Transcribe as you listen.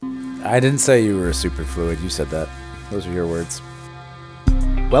I didn't say you were a superfluid. You said that. Those are your words.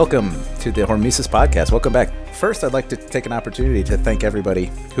 Welcome to the Hormesis Podcast. Welcome back. First, I'd like to take an opportunity to thank everybody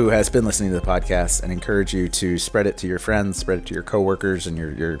who has been listening to the podcast and encourage you to spread it to your friends, spread it to your coworkers and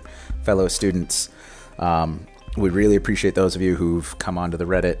your fellow students. We really appreciate those of you who've come onto the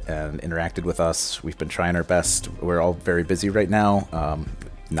Reddit and interacted with us. We've been trying our best. We're all very busy right now.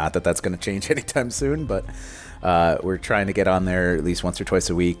 Not that that's going to change anytime soon, but we're trying to get on there at least once or twice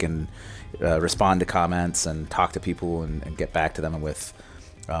a week and respond to comments and talk to people and get back to them with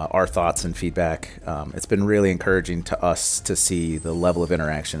our thoughts and feedback. It's been really encouraging to us to see the level of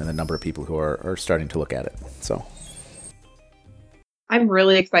interaction and the number of people who are starting to look at it. So I'm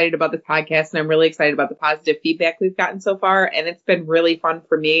really excited about this podcast, and I'm really excited about the positive feedback we've gotten so far. And it's been really fun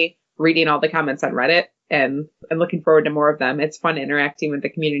for me reading all the comments on Reddit, and I'm looking forward to more of them. It's fun interacting with the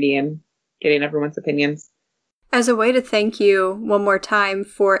community and getting everyone's opinions. As a way to thank you one more time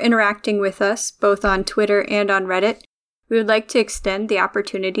for interacting with us, both on Twitter and on Reddit, we would like to extend the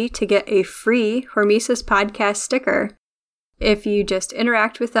opportunity to get a free Hormesis Podcast sticker. If you just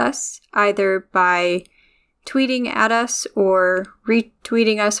interact with us, either by tweeting at us or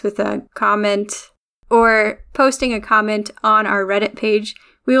retweeting us with a comment or posting a comment on our Reddit page,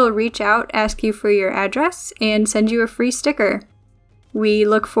 we will reach out, ask you for your address, and send you a free sticker. We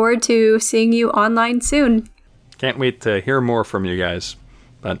look forward to seeing you online soon. Can't wait to hear more from you guys.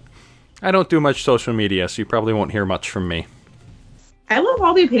 But I don't do much social media, so you probably won't hear much from me. I love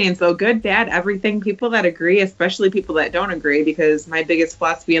all the opinions, though. Good, bad, everything. People that agree, especially people that don't agree, because my biggest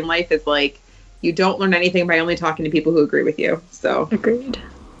philosophy in life is like, you don't learn anything by only talking to people who agree with you. So agreed.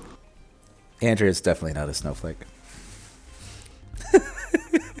 Andrea's definitely not a snowflake.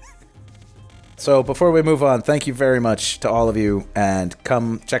 So before we move on, thank you very much to all of you, and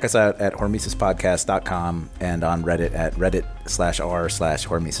come check us out at hormesispodcast.com and on Reddit at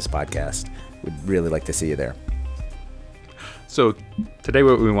reddit.r/hormesispodcast. We'd really like to see you there. So today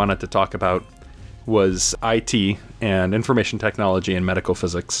what we wanted to talk about was IT and information technology and medical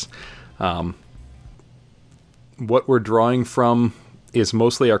physics. What we're drawing from is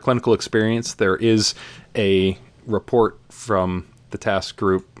mostly our clinical experience. There is a report from the task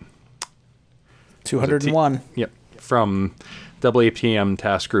group 201. Yep, from AAPM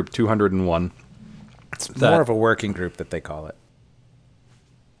task group 201. It's more of a working group that they call it.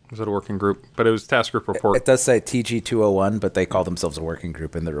 Was it a working group? But it was task group report. It does say TG 201, but they call themselves a working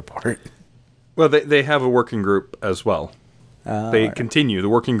group in the report. Well, they have a working group as well. They right. continue. The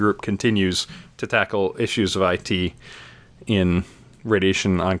working group continues to tackle issues of IT in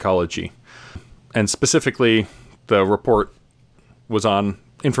radiation oncology. And specifically, the report was on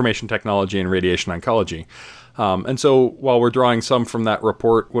information technology and radiation oncology. And so while we're drawing some from that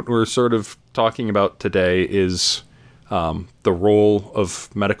report, what we're sort of talking about today is the role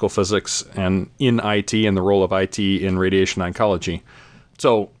of medical physics and in IT and the role of IT in radiation oncology.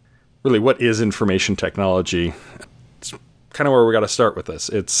 So really, what is information technology? It's kind of where we got to start with this.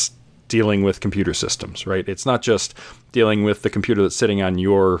 It's dealing with computer systems, right? It's not just dealing with the computer that's sitting on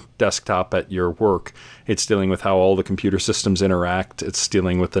your desktop at your work. It's dealing with how all the computer systems interact. It's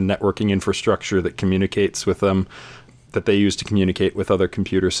dealing with the networking infrastructure that communicates with them, that they use to communicate with other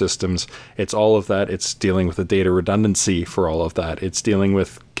computer systems. It's all of that. It's dealing with the data redundancy for all of that. It's dealing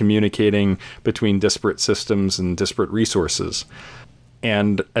with communicating between disparate systems and disparate resources.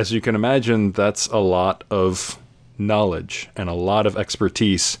 And as you can imagine, that's a lot of knowledge and a lot of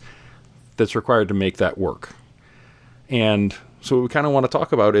expertise that's required to make that work. And so what we kind of want to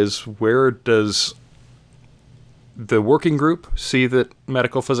talk about is, where does the working group see that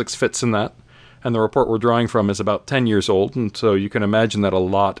medical physics fits in that? And the report we're drawing from is about 10 years old, and so you can imagine that a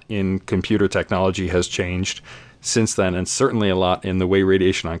lot in computer technology has changed since then, and certainly a lot in the way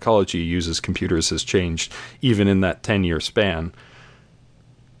radiation oncology uses computers has changed even in that 10-year span.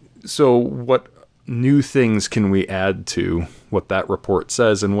 So what new things can we add to what that report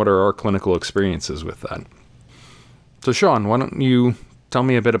says, and what are our clinical experiences with that? So Sean, why don't you tell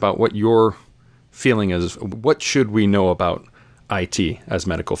me a bit about what your feeling is? What should we know about IT as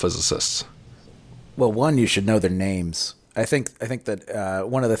medical physicists? Well, one, you should know their names. I think that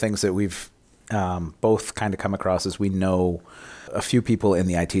one of the things that we've both kind of come across is we know a few people in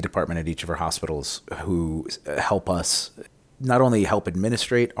the IT department at each of our hospitals who help us not only help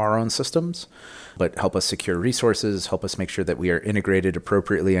administrate our own systems, but help us secure resources, help us make sure that we are integrated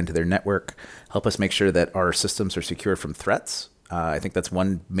appropriately into their network, help us make sure that our systems are secure from threats. I think that's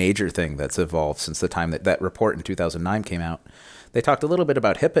one major thing that's evolved since the time that report in 2009 came out. They talked a little bit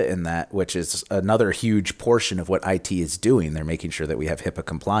about HIPAA in that, which is another huge portion of what IT is doing. They're making sure that we have HIPAA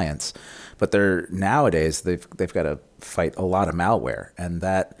compliance. But nowadays, they've got to fight a lot of malware. And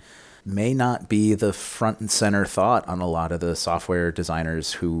that may not be the front and center thought on a lot of the software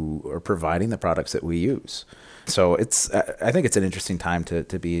designers who are providing the products that we use. So I think it's an interesting time to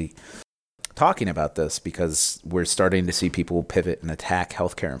be talking about this, because we're starting to see people pivot and attack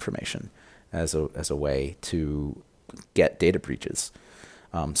healthcare information as a way to get data breaches.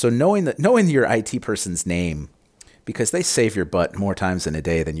 So knowing your IT person's name, because they save your butt more times in a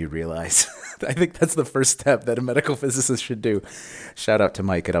day than you realize. I think that's the first step that a medical physicist should do. Shout out to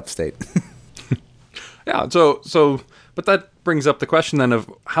Mike at Upstate. Yeah. But that brings up the question then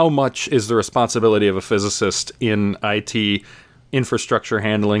of how much is the responsibility of a physicist in IT infrastructure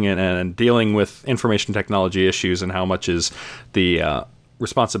handling and dealing with information technology issues, and how much is the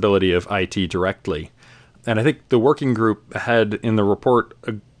responsibility of IT directly. And I think the working group had in the report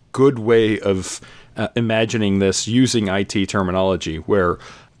a good way of imagining this using IT terminology, where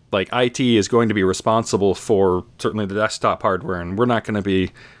like IT is going to be responsible for certainly the desktop hardware, and we're not going to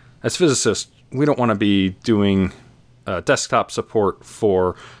be, as physicists, we don't want to be doing desktop support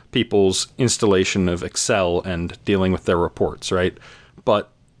for people's installation of Excel and dealing with their reports, right? But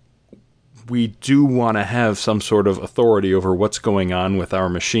we do want to have some sort of authority over what's going on with our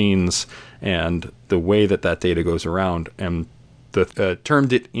machines and the way that data goes around. And the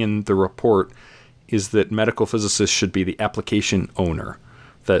termed it in the report is that medical physicists should be the application owner,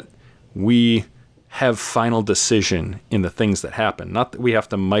 that we have final decision in the things that happen. Not that we have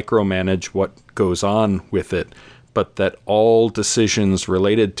to micromanage what goes on with it, but that all decisions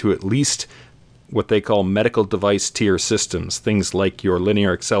related to at least what they call medical device tier systems, things like your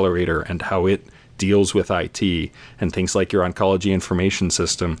linear accelerator and how it deals with IT, and things like your oncology information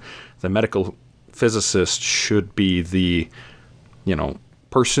system, the medical physicist should be the,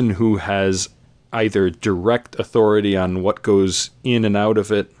 person who has either direct authority on what goes in and out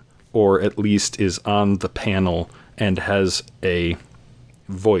of it, or at least is on the panel and has a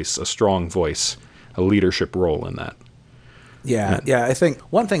voice, a strong voice, a leadership role in that. Yeah. I think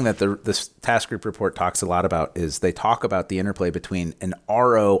one thing that this task group report talks a lot about is they talk about the interplay between an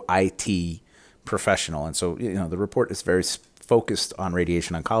ROIT professional. And so, the report is very focused on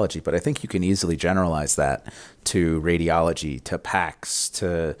radiation oncology, but I think you can easily generalize that to radiology, to PACS,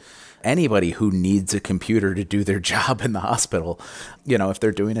 to anybody who needs a computer to do their job in the hospital, if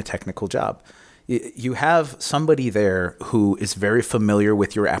they're doing a technical job. You have somebody there who is very familiar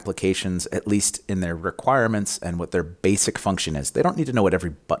with your applications, at least in their requirements and what their basic function is. They don't need to know what every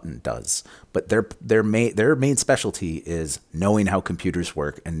button does, but their main specialty is knowing how computers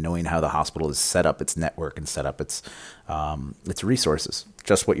work and knowing how the hospital is set up its network and set up its resources,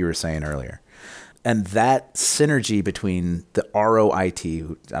 just what you were saying earlier. And that synergy between the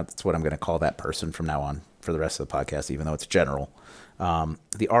ROIT, that's what I'm going to call that person from now on for the rest of the podcast, even though it's general,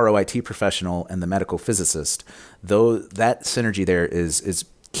 the ROIT professional and the medical physicist, though that synergy there is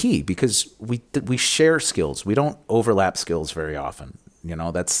key, because we share skills. We don't overlap skills very often.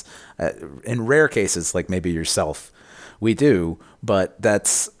 That's in rare cases, like maybe yourself, we do. But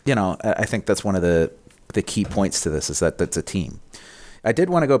that's, I think that's one of the key points to this, is that that's a team. I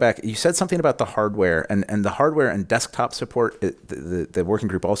did want to go back. You said something about the hardware and the hardware and desktop support. The working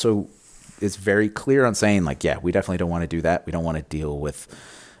group also is very clear on saying, we definitely don't want to do that. We don't want to deal with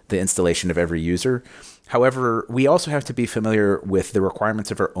the installation of every user. However, we also have to be familiar with the requirements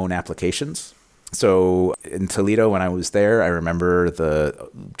of our own applications. So in Toledo, when I was there, I remember the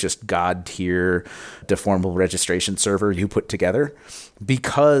just God tier deformable registration server you put together,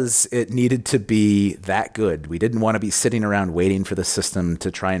 because it needed to be that good. We didn't want to be sitting around waiting for the system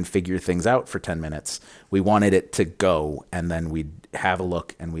to try and figure things out for 10 minutes. We wanted it to go, and then we'd have a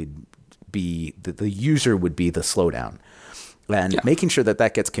look, and the user would be the slowdown. And making sure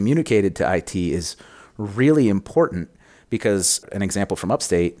that gets communicated to IT is really important, because an example from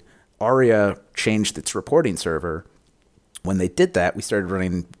Upstate, ARIA changed its reporting server. When they did that, we started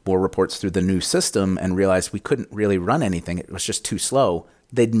running more reports through the new system and realized we couldn't really run anything. It was just too slow.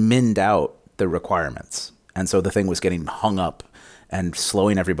 They'd minned out the requirements. And so the thing was getting hung up and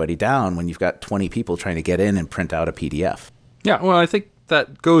slowing everybody down when you've got 20 people trying to get in and print out a PDF. Yeah, well, I think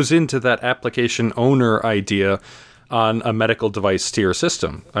that goes into that application owner idea on a medical device tier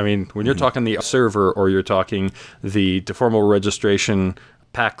system. I mean, when you're talking the server, or you're talking the deformable registration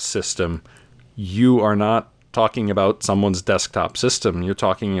PACS system, you are not talking about someone's desktop system. You're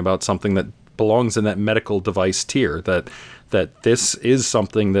talking about something that belongs in that medical device tier, that this is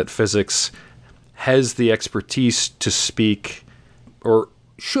something that physics has the expertise to speak, or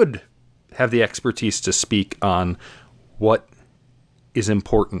should have the expertise to speak on what is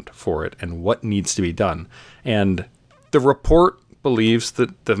important for it and what needs to be done. And the report believes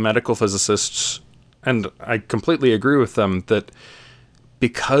that the medical physicists, and I completely agree with them, that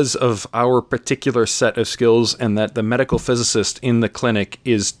because of our particular set of skills, and that the medical physicist in the clinic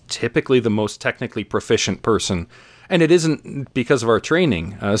is typically the most technically proficient person. And it isn't because of our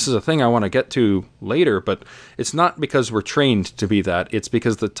training. This is a thing I want to get to later, but it's not because we're trained to be that. It's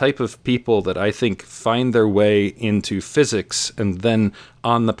because the type of people that I think find their way into physics and then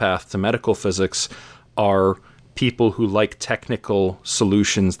on the path to medical physics are people who like technical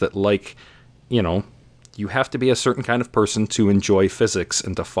solutions, that like, you have to be a certain kind of person to enjoy physics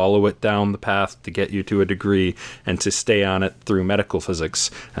and to follow it down the path to get you to a degree and to stay on it through medical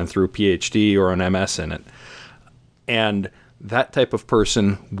physics and through PhD or an MS in it. And that type of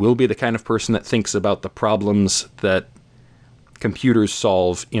person will be the kind of person that thinks about the problems that computers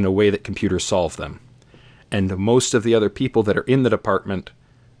solve in a way that computers solve them. And most of the other people that are in the department,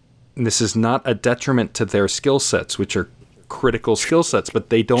 this is not a detriment to their skill sets, which are critical skill sets, but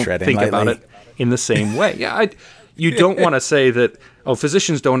they don't think about it in the same way. You don't want to say that,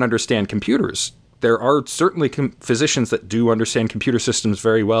 physicians don't understand computers. There are certainly physicians that do understand computer systems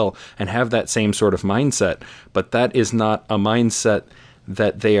very well and have that same sort of mindset, but that is not a mindset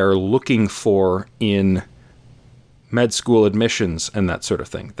that they are looking for in med school admissions and that sort of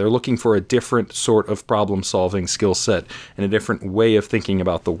thing. They're looking for a different sort of problem-solving skill set and a different way of thinking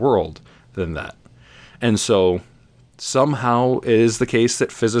about the world than that. And so somehow it is the case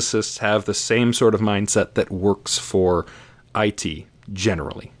that physicists have the same sort of mindset that works for IT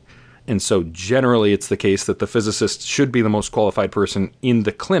generally. And so generally it's the case that the physicist should be the most qualified person in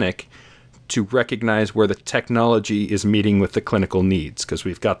the clinic to recognize where the technology is meeting with the clinical needs, because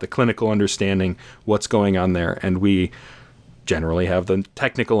we've got the clinical understanding, what's going on there, and we generally have the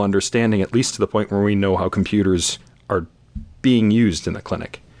technical understanding, at least to the point where we know how computers are being used in the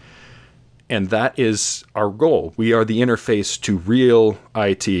clinic. And that is our goal. We are the interface to real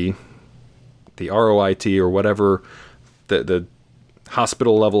IT, the ROIT or whatever, the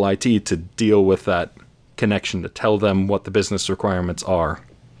hospital level IT, to deal with that connection, to tell them what the business requirements are.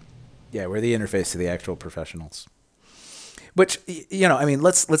 Yeah, we're the interface to the actual professionals. Which,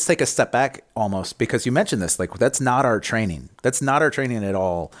 let's take a step back almost, because you mentioned this, like, that's not our training. That's not our training at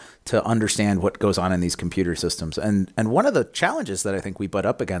all to understand what goes on in these computer systems. And one of the challenges that I think we butt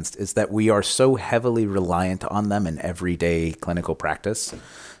up against is that we are so heavily reliant on them in everyday clinical practice.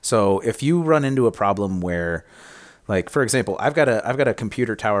 So if you run into a problem where, like, for example, I've got a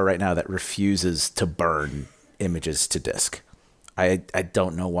computer tower right now that refuses to burn images to disk. I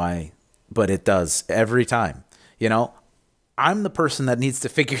don't know why, but it does every time. I'm the person that needs to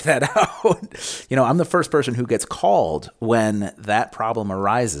figure that out. I'm the first person who gets called when that problem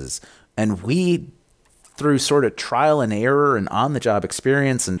arises. And we, through sort of trial and error and on-the-job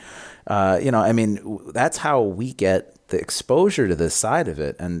experience, and, that's how we get the exposure to this side of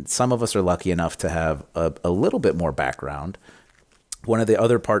it. And some of us are lucky enough to have a little bit more background. One of the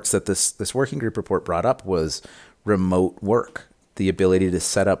other parts that this working group report brought up was remote work. The ability to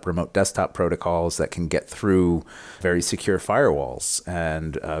set up remote desktop protocols that can get through very secure firewalls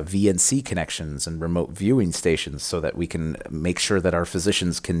and VNC connections and remote viewing stations, so that we can make sure that our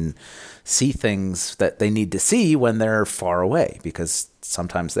physicians can see things that they need to see when they're far away, because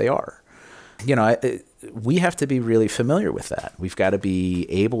sometimes they are. We have to be really familiar with that. We've got to be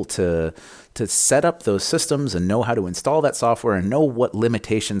able to set up those systems and know how to install that software and know what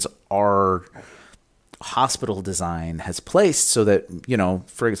limitations our hospital design has placed, so that,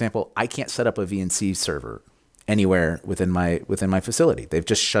 for example, I can't set up a VNC server anywhere within my facility. They've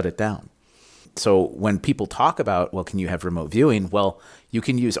just shut it down. So when people talk about, well, can you have remote viewing? Well, you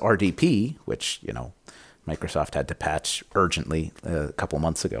can use RDP, which, Microsoft had to patch urgently a couple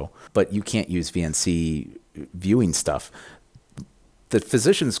months ago, but you can't use VNC viewing stuff. The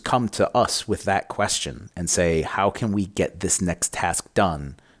physicians come to us with that question and say, how can we get this next task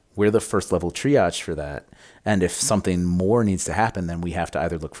done? We're the first level triage for that. And if something more needs to happen, then we have to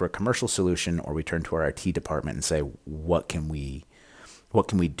either look for a commercial solution, or we turn to our IT department and say, what can we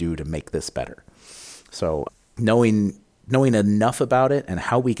do to make this better? So knowing enough about it and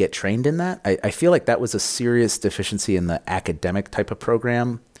how we get trained in that, I feel like that was a serious deficiency in the academic type of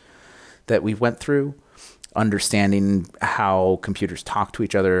program that we went through. Understanding how computers talk to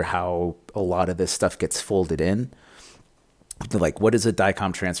each other, how a lot of this stuff gets folded in. Like, what is a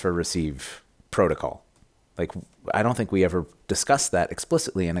DICOM transfer receive protocol? Like, I don't think we ever discussed that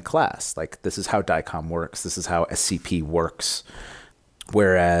explicitly in a class. Like, this is how DICOM works. This is how SCP works.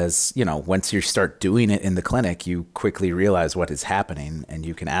 Whereas, once you start doing it in the clinic, you quickly realize what is happening, and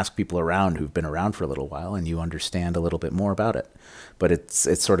you can ask people around who've been around for a little while, and you understand a little bit more about it. But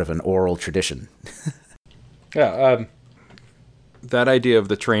it's sort of an oral tradition. Yeah. That idea of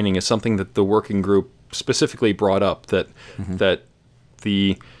the training is something that the working group specifically brought up, that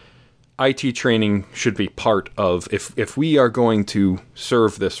the IT training should be part of, if we are going to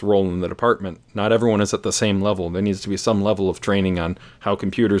serve this role in the department, not everyone is at the same level. There needs to be some level of training on how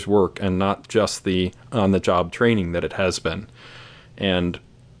computers work and not just the on-the-job training that it has been. And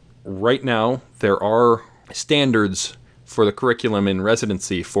right now, there are standards for the curriculum in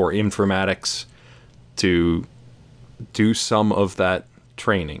residency for informatics to do some of that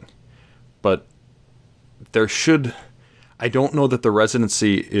training. But there should... I don't know that the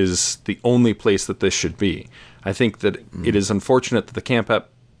residency is the only place that this should be. I think that it is unfortunate that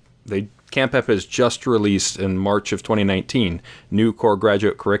the CAMPEP has just released in March of 2019 new core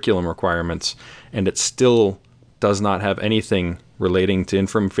graduate curriculum requirements, and it still does not have anything relating to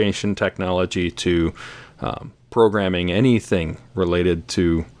information technology, to programming, anything related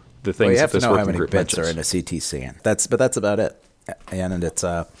to the things that this working group mentions. You have to know how many bits are in a CT scan. That's about it. And it's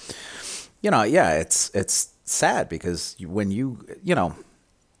it's sad because when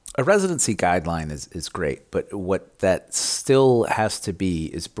a residency guideline is great, but what that still has to be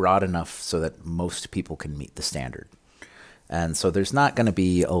is broad enough so that most people can meet the standard. And so there's not going to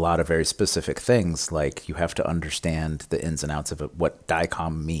be a lot of very specific things, like you have to understand the ins and outs of what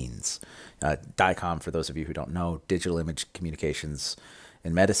DICOM means. DICOM, for those of you who don't know, digital image communications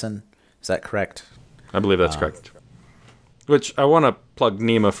in medicine. Is that correct? I believe that's correct. Which I want to plug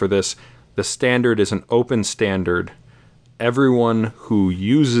NEMA for this. The standard is an open standard. Everyone who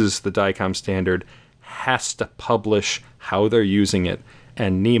uses the DICOM standard has to publish how they're using it,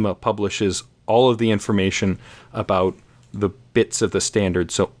 and NEMA publishes all of the information about the bits of the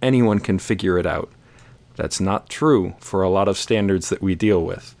standard so anyone can figure it out. That's not true for a lot of standards that we deal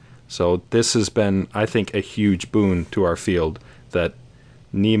with. So this has been, I think, a huge boon to our field that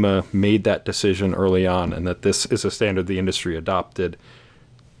NEMA made that decision early on, and that this is a standard the industry adopted,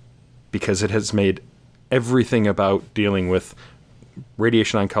 because it has made everything about dealing with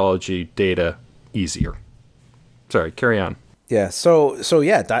radiation oncology data easier. Sorry, carry on. Yeah. So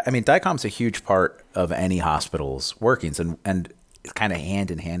yeah, DICOM's a huge part of any hospital's workings, and kind of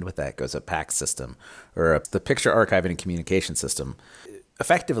hand in hand with that goes a PACS system, or the picture archiving and communication system.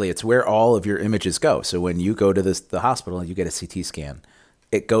 Effectively, it's where all of your images go. So when you go to the hospital and you get a CT scan,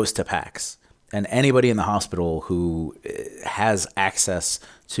 it goes to PACS. And anybody in the hospital who has access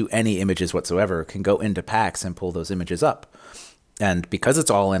to any images whatsoever can go into PACS and pull those images up. And because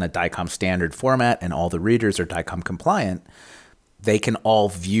it's all in a DICOM standard format and all the readers are DICOM compliant, they can all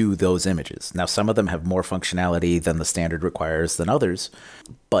view those images. Now, some of them have more functionality than the standard requires than others,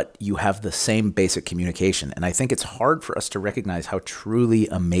 but you have the same basic communication. And I think it's hard for us to recognize how truly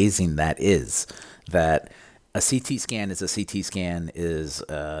amazing that is, that a CT scan is a CT scan is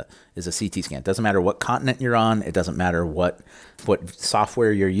a CT scan. It doesn't matter what continent you're on. It doesn't matter what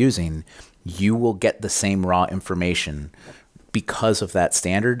software you're using. You will get the same raw information because of that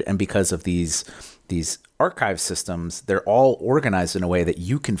standard and because of these archive systems. They're all organized in a way that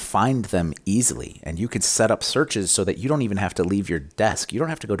you can find them easily, and you can set up searches so that you don't even have to leave your desk. You don't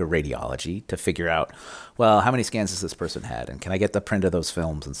have to go to radiology to figure out, well, how many scans has this person had, and can I get the print of those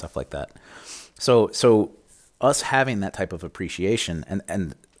films and stuff like that. So us having that type of appreciation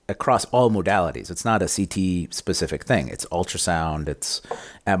and across all modalities, it's not a CT specific thing. It's ultrasound, it's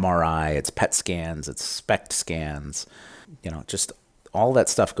MRI, it's PET scans, it's SPECT scans, just all that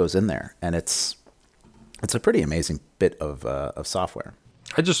stuff goes in there. And it's a pretty amazing bit of software.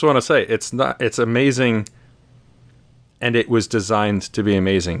 I just want to say it's amazing, and it was designed to be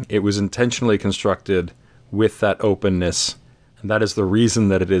amazing. It was intentionally constructed with that openness, and that is the reason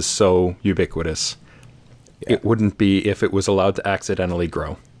that it is so ubiquitous. Yeah. It wouldn't be if it was allowed to accidentally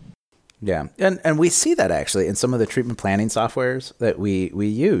grow. Yeah, and we see that actually in some of the treatment planning softwares that we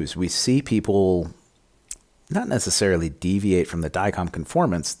use. We see people not necessarily deviate from the DICOM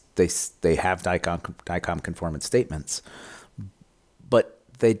conformance. They have DICOM conformance statements, but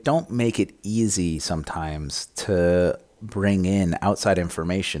they don't make it easy sometimes to bring in outside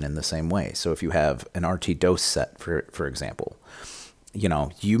information in the same way. So if you have an RT dose set, for example,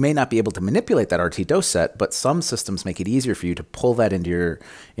 you may not be able to manipulate that RT dose set, but some systems make it easier for you to pull that into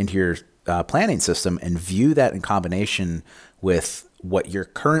your planning system and view that in combination with what you're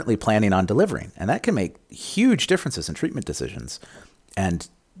currently planning on delivering. And that can make huge differences in treatment decisions. And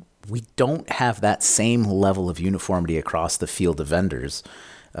we don't have that same level of uniformity across the field of vendors,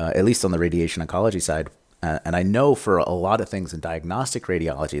 at least on the radiation oncology side. And I know for a lot of things in diagnostic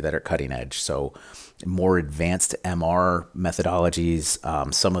radiology that are cutting edge, so more advanced MR methodologies,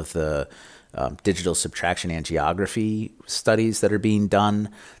 some of the digital subtraction angiography studies that are being done,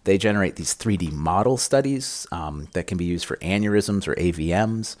 they generate these 3D model studies that can be used for aneurysms or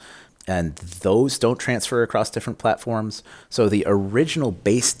AVMs. and those don't transfer across different platforms. So the original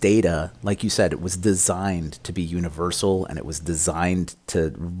base data, like you said, it was designed to be universal and it was designed to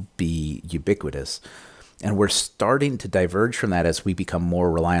be ubiquitous. And we're starting to diverge from that as we become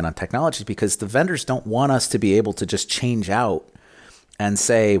more reliant on technology, because the vendors don't want us to be able to just change out and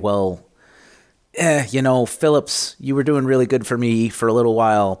say, well, Philips, you were doing really good for me for a little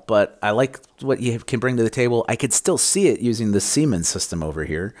while, but I like what you can bring to the table. I could still see it using the Siemens system over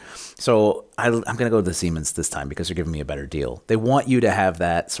here. So I'm going to go to the Siemens this time because they're giving me a better deal. They want you to have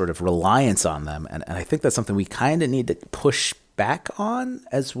that sort of reliance on them. And I think that's something we kind of need to push back on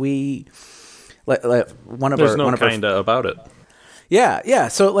as we... There's no kind of about it. Yeah.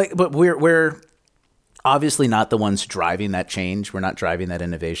 So but we're obviously not the ones driving that change. We're not driving that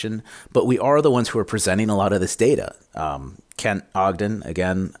innovation, but we are the ones who are presenting a lot of this data. Kent Ogden,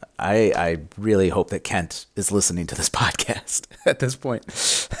 again, I really hope that Kent is listening to this podcast at this point.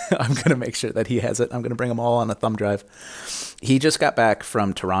 I'm going to make sure that he has it. I'm going to bring them all on a thumb drive. He just got back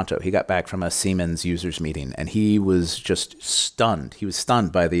from Toronto. He got back from a Siemens users meeting, and he was just stunned. He was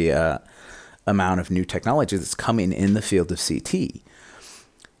stunned by the amount of new technology that's coming in the field of CT.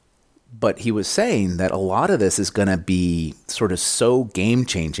 But he was saying that a lot of this is going to be sort of so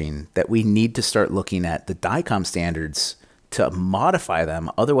game-changing that we need to start looking at the DICOM standards to modify them.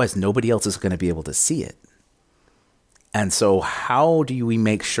 Otherwise, nobody else is going to be able to see it. And so how do we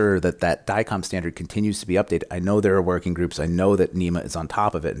make sure that that DICOM standard continues to be updated? I know there are working groups. I know that NEMA is on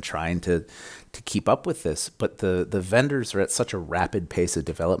top of it and trying to keep up with this. But the vendors are at such a rapid pace of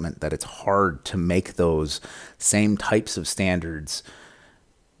development that it's hard to make those same types of standards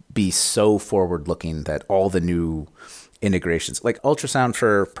be so forward-looking that all the new integrations, like ultrasound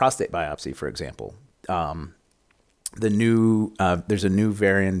for prostate biopsy, for example, there's a new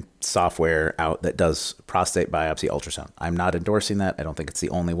variant software out that does prostate biopsy ultrasound. I'm not endorsing that. I don't think it's the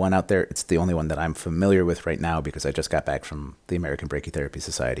only one out there. It's the only one that I'm familiar with right now because I just got back from the American Brachytherapy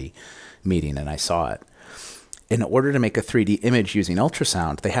Society meeting and I saw it. In order to make a 3D image using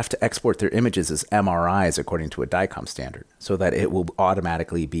ultrasound, they have to export their images as MRIs according to a DICOM standard so that it will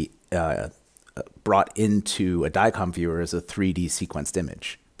automatically be brought into a DICOM viewer as a 3D sequenced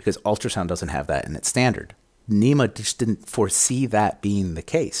image because ultrasound doesn't have that in its standard. NEMA just didn't foresee that being the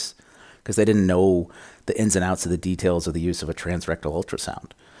case because they didn't know the ins and outs of the details of the use of a transrectal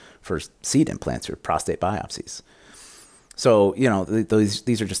ultrasound for seed implants or prostate biopsies. So,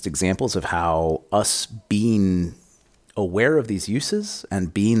 these are just examples of how us being aware of these uses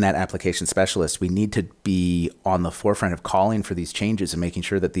and being that application specialist, we need to be on the forefront of calling for these changes and making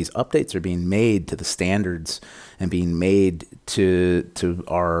sure that these updates are being made to the standards and being made to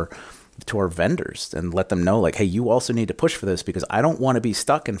our vendors and let them know, like, hey, you also need to push for this because I don't want to be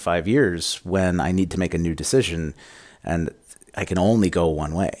stuck in 5 years when I need to make a new decision and I can only go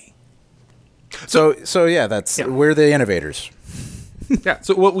one way. So we're the innovators. Yeah.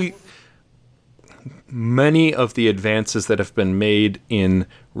 So many of the advances that have been made in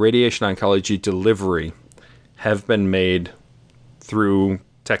radiation oncology delivery have been made through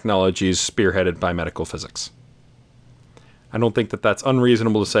technologies spearheaded by medical physics. I don't think that that's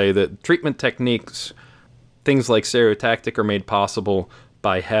unreasonable to say that treatment techniques, things like stereotactic, are made possible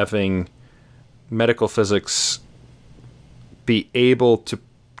by having medical physics be able to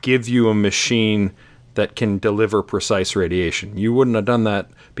give you a machine that can deliver precise radiation. You wouldn't have done that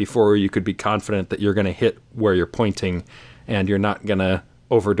before you could be confident that you're going to hit where you're pointing and you're not going to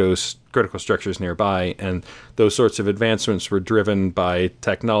overdose critical structures nearby. And those sorts of advancements were driven by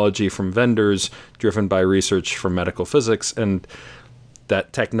technology from vendors, driven by research from medical physics, and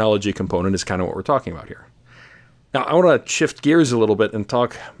that technology component is kind of what we're talking about here. Now, I want to shift gears a little bit and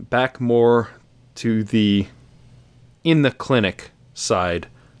talk back more to the in the clinic side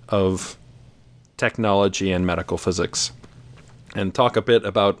of technology and medical physics and talk a bit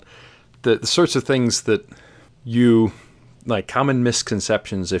about the sorts of things that you, like common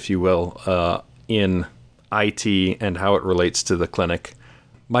misconceptions, if you will, in IT and how it relates to the clinic.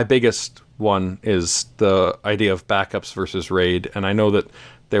 My biggest one is the idea of backups versus RAID. And I know that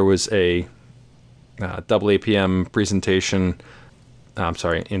there was a AAPM presentation, in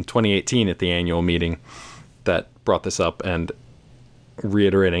 2018 at the annual meeting that brought this up and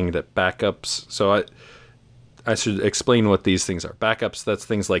reiterating that backups. So I should explain what these things are. Backups, that's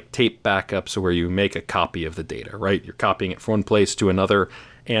things like tape backups where you make a copy of the data, right? You're copying it from one place to another.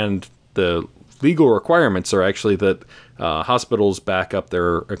 And the legal requirements are actually that hospitals back up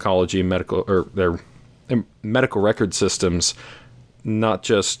their oncology their medical record systems, not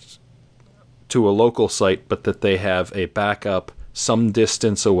just to a local site, but that they have a backup some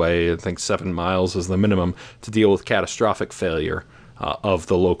distance away. I think 7 miles is the minimum to deal with catastrophic failure of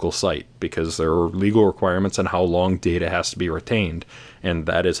the local site, because there are legal requirements on how long data has to be retained, and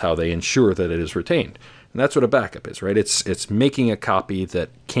that is how they ensure that it is retained. And that's what a backup is, right? It's making a copy that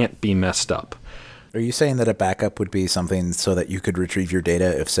can't be messed up. Are you saying that a backup would be something so that you could retrieve your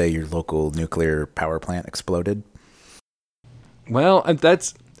data if, say, your local nuclear power plant exploded? Well,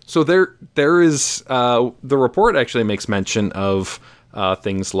 so there is the report actually makes mention of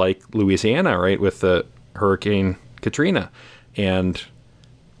things like Louisiana, right, with the Hurricane Katrina, and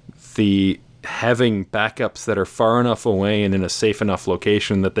the having backups that are far enough away and in a safe enough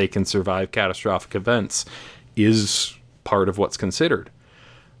location that they can survive catastrophic events is part of what's considered.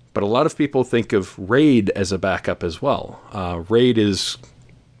 But a lot of people think of RAID as a backup as well. RAID is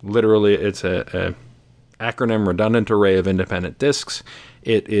literally, it's a acronym, redundant array of independent disks.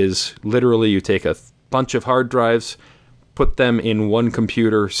 It is literally, you take a bunch of hard drives, put them in one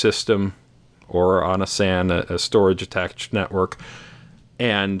computer system or on a SAN, a storage attached network,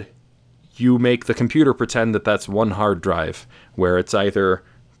 and you make the computer pretend that that's one hard drive, where it's either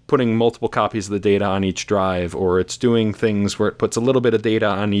putting multiple copies of the data on each drive, or it's doing things where it puts a little bit of data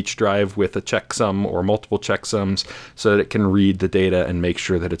on each drive with a checksum or multiple checksums so that it can read the data and make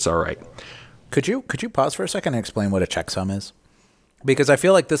sure that it's all right. Could you pause for a second and explain what a checksum is? Because I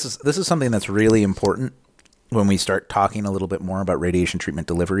feel like this is something that's really important when we start talking a little bit more about radiation treatment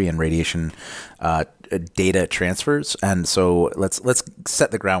delivery and radiation data transfers. And so let's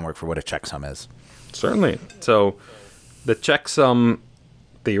set the groundwork for what a checksum is. Certainly. So the checksum,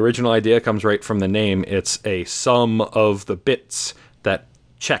 the original idea comes right from the name. It's a sum of the bits that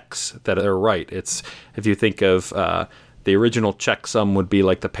checks that are right. It's, if you think of the original checksum would be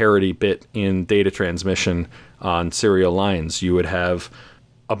like the parity bit in data transmission on serial lines. You would have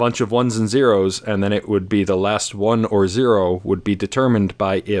a bunch of ones and zeros, and then it would be the last one or zero would be determined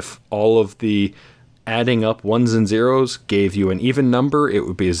by if all of the adding up ones and zeros gave you an even number, it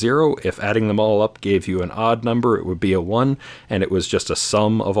would be a 0. If adding them all up gave you an odd number, it would be a 1. And it was just a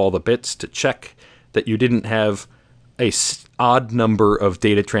sum of all the bits to check that you didn't have a odd number of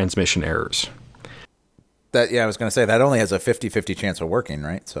data transmission errors. I was going to say that only has a 50-50 chance of working,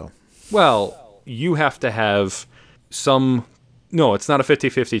 right? So, well, you have to have some. No, it's not a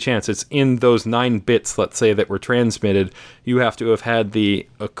 50-50 chance. It's in those 9 bits, let's say, that were transmitted, you have to have had the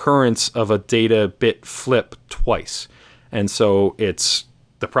occurrence of a data bit flip twice. And so it's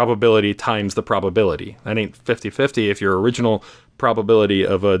the probability times the probability. That ain't 50-50. If your original probability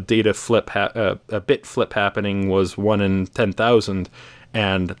of a data flip, a bit flip happening was 1 in 10,000,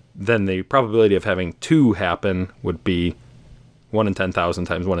 and then the probability of having 2 happen would be 1 in 10,000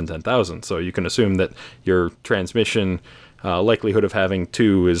 times 1 in 10,000. So you can assume that your transmission likelihood of having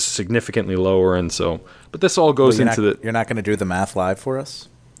 2 is significantly lower, and so. But this all goes into the. You're not going to do the math live for us.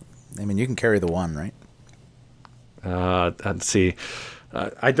 I mean, you can carry the 1, right? Let's see.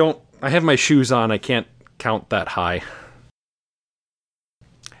 I don't. I have my shoes on. I can't count that high.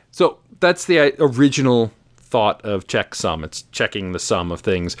 So that's the original thought of checksum. It's checking the sum of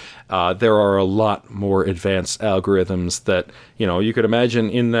things. There are a lot more advanced algorithms that, you could imagine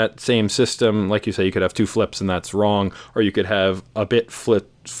in that same system. Like you say, you could have 2 flips and that's wrong, or you could have a bit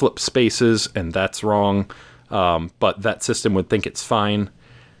flip spaces and that's wrong. But that system would think it's fine.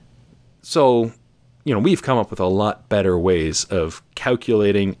 So, we've come up with a lot better ways of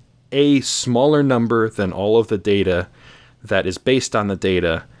calculating a smaller number than all of the data that is based on the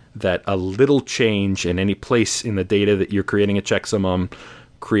data, that a little change in any place in the data that you're creating a checksum on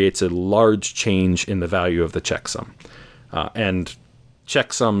creates a large change in the value of the checksum. And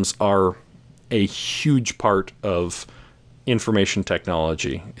checksums are a huge part of information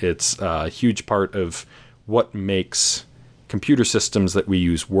technology. It's a huge part of what makes computer systems that we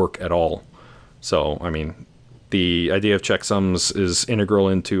use work at all. So, I mean, the idea of checksums is integral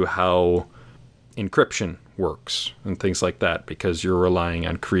into how encryption works and things like that, because you're relying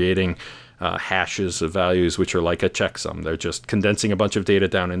on creating hashes of values which are like a checksum. They're just condensing a bunch of data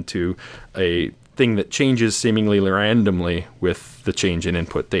down into a thing that changes seemingly randomly with the change in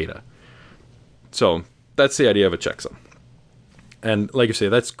input data. So that's the idea of a checksum. And like you say,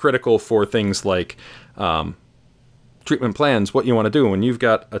 that's critical for things like treatment plans. What you want to do when you've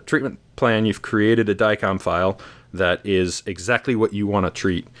got a treatment plan, you've created a DICOM file that is exactly what you want to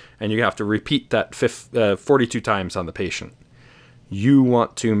treat, and you have to repeat that 42 times on the patient. You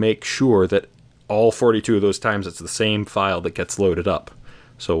want to make sure that all 42 of those times it's the same file that gets loaded up.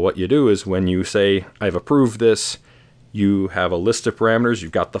 So what you do is when you say, I've approved this, you have a list of parameters,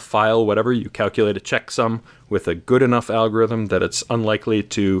 you've got the file, whatever, you calculate a checksum with a good enough algorithm that it's unlikely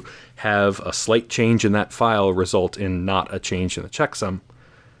to have a slight change in that file result in not a change in the checksum.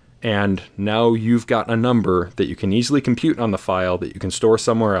 And now you've got a number that you can easily compute on the file that you can store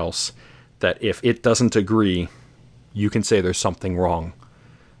somewhere else, that if it doesn't agree, you can say there's something wrong.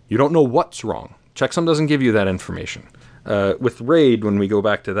 You don't know what's wrong. Checksum doesn't give you that information. With RAID, when we go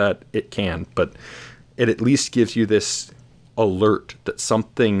back to that, it can, but it at least gives you this alert that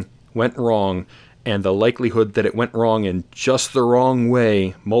something went wrong, and the likelihood that it went wrong in just the wrong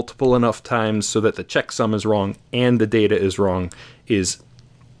way multiple enough times so that the checksum is wrong and the data is wrong is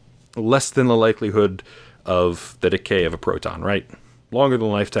less than the likelihood of the decay of a proton, right? Longer than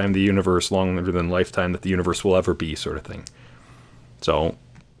the lifetime of the universe, longer than the lifetime that the universe will ever be, sort of thing. So,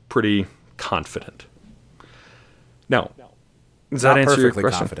 pretty confident. Now, does that answer your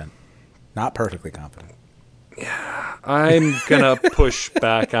question? Confident. Not perfectly confident. I'm going to push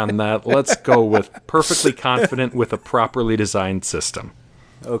back on that. Let's go with perfectly confident with a properly designed system.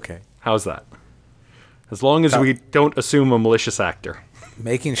 Okay. How's that? As long as we don't assume a malicious actor.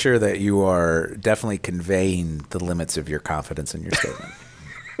 Making sure that you are definitely conveying the limits of your confidence in your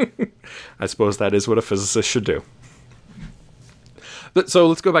statement. I suppose that is what a physicist should do. But, so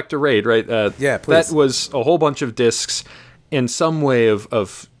let's go back to RAID, right? Yeah, please. That was a whole bunch of disks in some way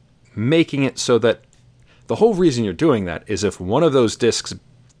of making it so that the whole reason you're doing that is if one of those disks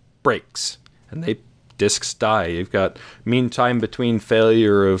breaks and disks die, you've got mean time between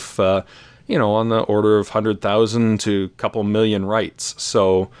failure of on the order of 100,000 to a couple million writes.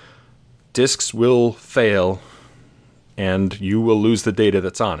 So disks will fail and you will lose the data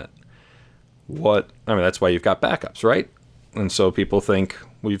that's on it. That's why you've got backups, right? And so people think,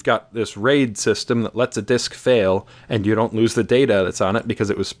 well, you've got this RAID system that lets a disk fail and you don't lose the data that's on it because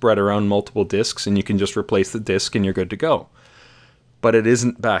it was spread around multiple disks and you can just replace the disk and you're good to go. But it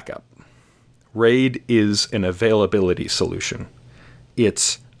isn't backup. RAID is an availability solution.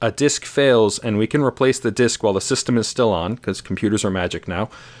 It's a disk fails and we can replace the disk while the system is still on, because computers are magic now,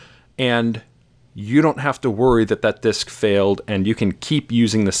 and you don't have to worry that disk failed and you can keep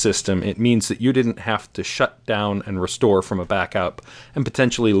using the system. It means that you didn't have to shut down and restore from a backup and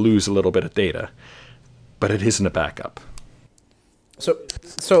potentially lose a little bit of data. But it isn't a backup.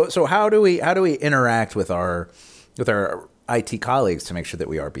 So how do we interact with our IT colleagues to make sure that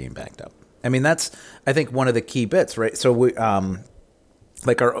we are being backed up? I mean, that's, I think, one of the key bits, right? So we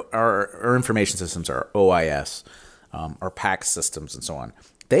like our information systems, our OIS, our PACS systems, and so on.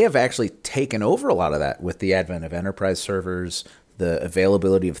 They have actually taken over a lot of that with the advent of enterprise servers, the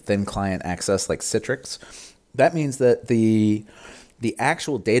availability of thin client access like Citrix. That means that the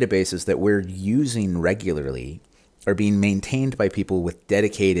actual databases that we're using regularly are being maintained by people with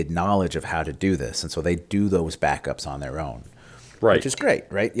dedicated knowledge of how to do this. And so they do those backups on their own. Right. Which is great,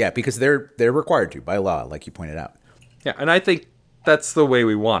 right? Yeah, because they're required to by law, like you pointed out. Yeah, and I think that's the way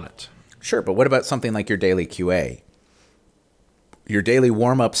we want it. Sure, but what about something like your daily QA? Your daily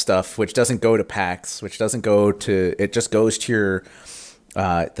warm-up stuff, which doesn't go to PACS, which doesn't go to, it just goes to your,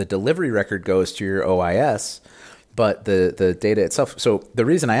 the delivery record goes to your OIS, but the data itself. So the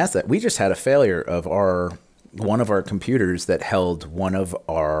reason I asked that, we just had a failure of one of our computers that held one of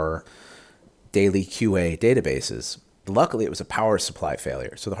our daily QA databases. Luckily, it was a power supply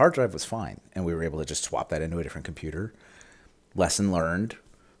failure. So the hard drive was fine, and we were able to just swap that into a different computer. Lesson learned,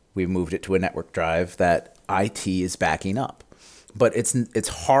 we moved it to a network drive that IT is backing up. But it's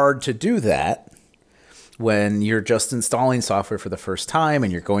hard to do that when you're just installing software for the first time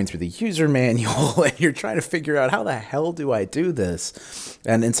and you're going through the user manual and you're trying to figure out, how the hell do I do this?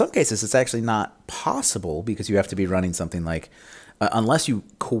 And in some cases, it's actually not possible because you have to be running something like, unless you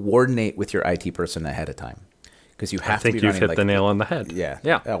coordinate with your IT person ahead of time. Because you have to be running. I think you've hit the nail on the head. Yeah.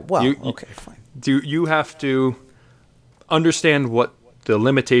 Yeah. Okay, fine. You have to understand what the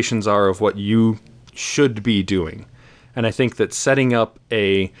limitations are of what you should be doing. And I think that setting up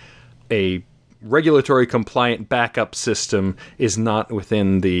a regulatory compliant backup system is not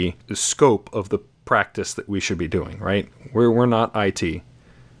within the scope of the practice that we should be doing, right? We're not IT.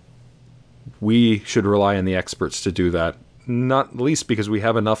 We should rely on the experts to do that, not least because we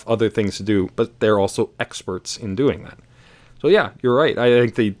have enough other things to do, but they're also experts in doing that. So yeah, you're right. I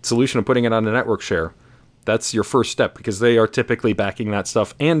think the solution of putting it on a network share, that's your first step, because they are typically backing that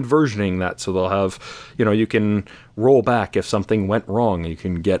stuff and versioning that. So they'll have, you can roll back if something went wrong. You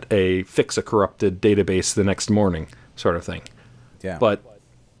can fix a corrupted database the next morning, sort of thing. Yeah. But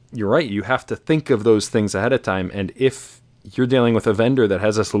you're right. You have to think of those things ahead of time. And if you're dealing with a vendor that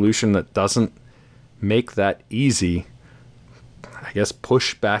has a solution that doesn't make that easy, I guess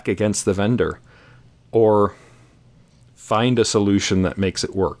push back against the vendor or find a solution that makes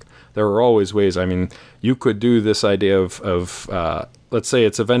it work. There are always ways. I mean, you could do this idea of let's say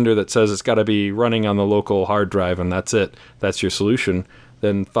it's a vendor that says it's got to be running on the local hard drive and that's it. That's your solution.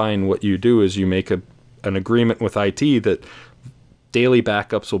 then fine. What you do is you make an agreement with IT that daily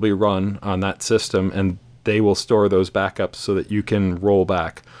backups will be run on that system, and they will store those backups so that you can roll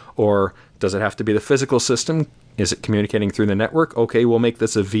back. Or does it have to be the physical system? Is it communicating through the network? Okay, we'll make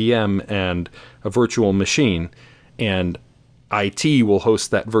this a VM and a virtual machine, and IT will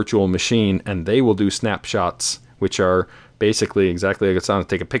host that virtual machine, and they will do snapshots, which are basically exactly like it sounds.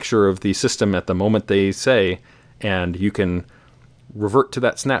 Take a picture of the system at the moment they say, and you can revert to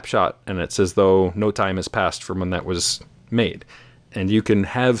that snapshot, and it's as though no time has passed from when that was made. And you can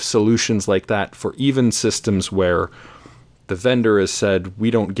have solutions like that for even systems where the vendor has said,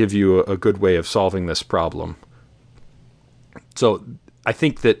 we don't give you a good way of solving this problem. So I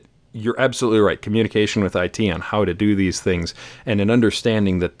think that you're absolutely right. Communication with IT on how to do these things, and an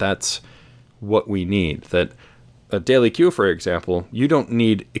understanding that that's what we need. That a daily queue, for example, you don't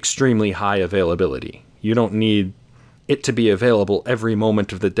need extremely high availability. You don't need it to be available every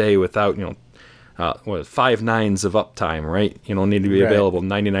moment of the day without, 5 nines of uptime, right? You don't need to be available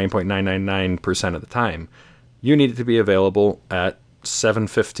 99.999% of the time. You need it to be available at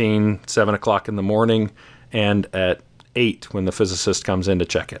 7:15, 7 o'clock in the morning, and at 8 when the physicist comes in to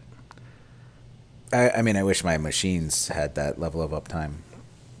check it. I mean, I wish my machines had that level of uptime.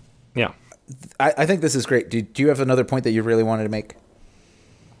 Yeah. I think this is great. Do you have another point that you really wanted to make?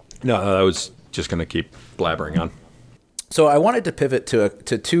 No, I was just going to keep blabbering on. So I wanted to pivot to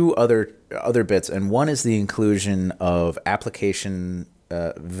two other bits, and one is the inclusion of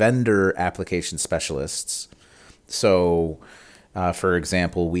vendor application specialists. So, for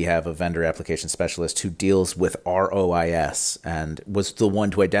example, we have a vendor application specialist who deals with ROIS and was the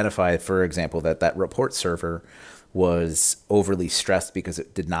one to identify, for example, that report server was overly stressed because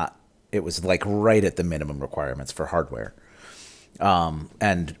it was like right at the minimum requirements for hardware.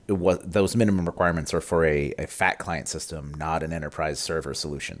 And those minimum requirements are for a fat client system, not an enterprise server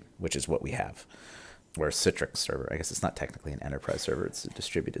solution, which is what we have. Or a Citrix server. I guess it's not technically an enterprise server. It's a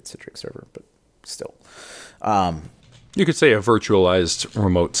distributed Citrix server, but still. You could say a virtualized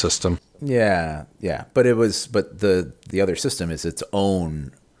remote system. Yeah. But the other system is its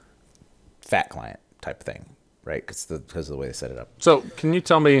own fat client type thing, right? Because of the way they set it up. So can you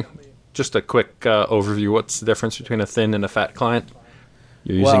tell me just a quick overview? What's the difference between a thin and a fat client?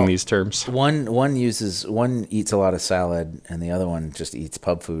 You're using these terms. One eats a lot of salad, and the other one just eats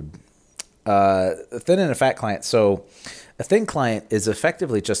pub food. A thin and a fat client. So a thin client is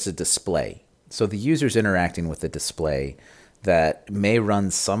effectively just a display. So the user's interacting with the display that may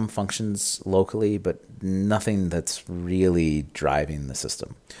run some functions locally, but nothing that's really driving the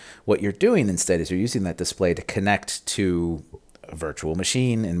system. What you're doing instead is you're using that display to connect to a virtual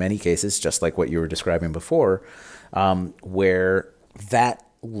machine in many cases, just like what you were describing before, where that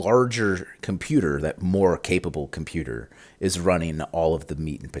larger computer, that more capable computer, is running all of the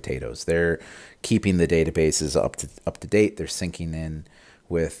meat and potatoes. They're keeping the databases up to date. They're syncing in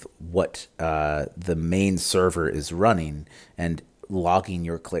with what the main server is running and logging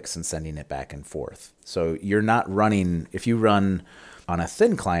your clicks and sending it back and forth. So you're not running, if you run on a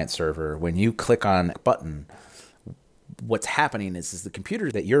thin client server, when you click on a button, what's happening is the computer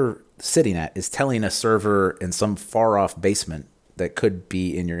that you're sitting at is telling a server in some far off basement that could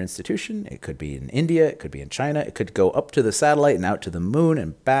be in your institution. It could be in India. It could be in China. It could go up to the satellite and out to the moon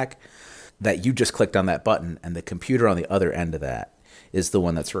and back, that you just clicked on that button, and the computer on the other end of that is the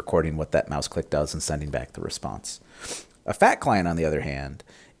one that's recording what that mouse click does and sending back the response. A fat client, on the other hand,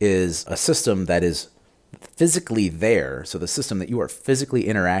 is a system that is physically there. So the system that you are physically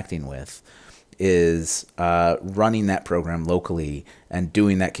interacting with is running that program locally and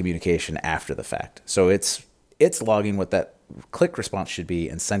doing that communication after the fact. So it's logging what that click response should be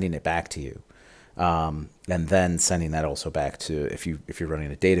and sending it back to you, and then sending that also back to, if you're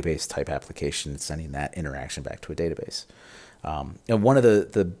running a database type application, sending that interaction back to a database. And one of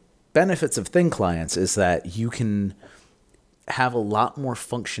the benefits of thin clients is that you can have a lot more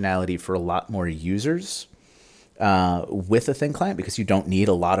functionality for a lot more users with a thin client, because you don't need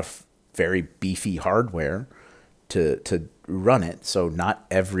a lot of very beefy hardware to run it. So not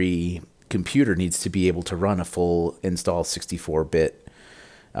every computer needs to be able to run a full install 64-bit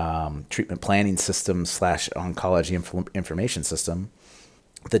treatment planning system / oncology information system.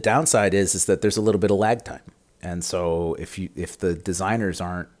 The downside is that there's a little bit of lag time. And so if the designers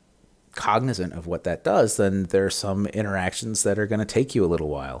aren't cognizant of what that does, then there are some interactions that are going to take you a little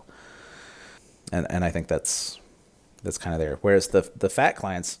while. And I think that's kind of there. Whereas the fat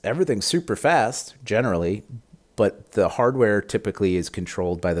clients, everything's super fast generally, but the hardware typically is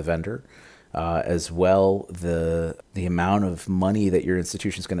controlled by the vendor. As well, the amount of money that your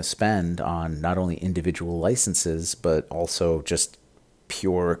institution is going to spend on not only individual licenses, but also just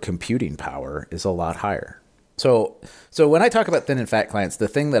pure computing power is a lot higher. So when I talk about thin and fat clients, the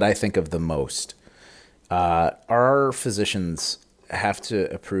thing that I think of the most, our physicians have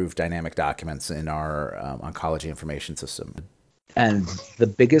to approve dynamic documents in our oncology information system. And the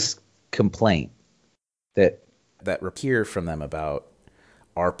biggest complaint that we hear from them about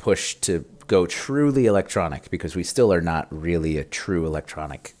our push to go truly electronic, because we still are not really a true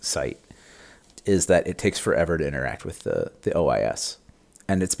electronic site, is that it takes forever to interact with the OIS.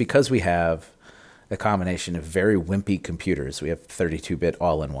 And it's because we have a combination of very wimpy computers. We have 32-bit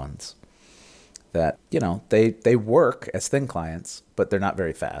all-in-ones that, they work as thin clients, but they're not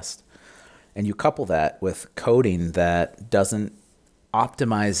very fast. And you couple that with coding that doesn't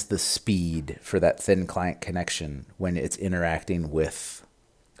optimize the speed for that thin client connection when it's interacting with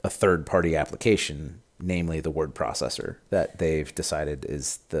a third-party application, namely the word processor that they've decided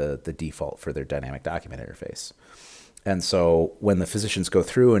is the default for their dynamic document interface. And so when the physicians go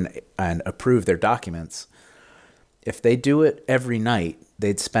through and approve their documents, if they do it every night,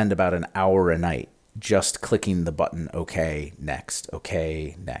 they'd spend about an hour a night just clicking the button, okay, next,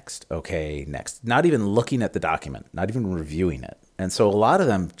 okay, next, okay, next, not even looking at the document, not even reviewing it. And so a lot of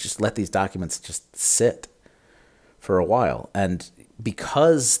them just let these documents just sit for a while. And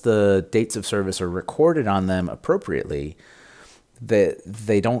because the dates of service are recorded on them appropriately,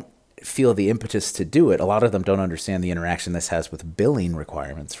 they don't feel the impetus to do it. A lot of them don't understand the interaction this has with billing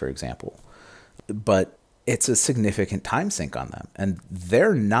requirements, for example. But it's a significant time sink on them. And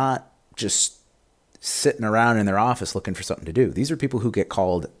they're not just sitting around in their office looking for something to do. These are people who get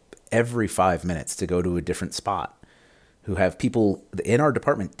called every 5 minutes to go to a different spot, who have people in our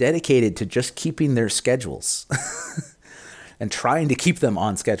department dedicated to just keeping their schedules and trying to keep them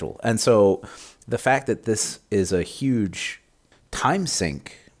on schedule. And so the fact that this is a huge time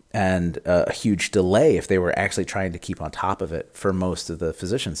sink and a huge delay if they were actually trying to keep on top of it for most of the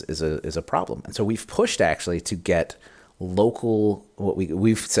physicians is a problem. And so we've pushed actually to get local, what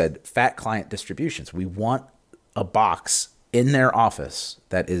we've said, fat client distributions. We want a box in their office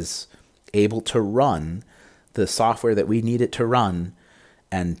that is able to run the software that we need it to run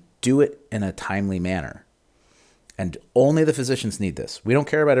and do it in a timely manner. And only the physicians need this. We don't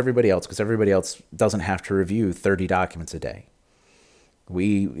care about everybody else because everybody else doesn't have to review 30 documents a day.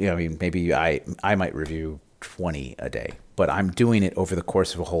 Maybe I might review 20 a day, but I'm doing it over the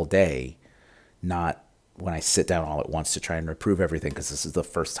course of a whole day, not when I sit down all at once to try and approve everything, because this is the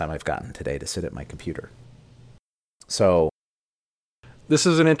first time I've gotten today to sit at my computer. So this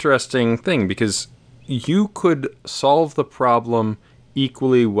is an interesting thing because you could solve the problem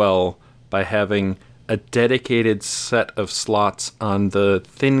equally well by having a dedicated set of slots on the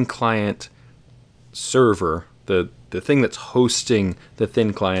thin client server, the thing that's hosting the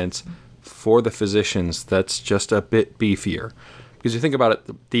thin clients for the physicians, that's just a bit beefier. Because you think about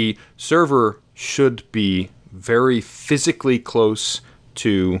it, the server should be very physically close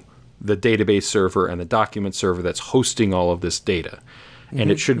to the database server and the document server that's hosting all of this data.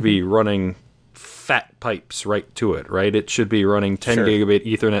 And it should be running fat pipes right to it, right? It should be running 10 gigabit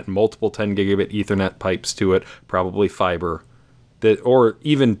Ethernet, multiple 10 gigabit Ethernet pipes to it, probably fiber, or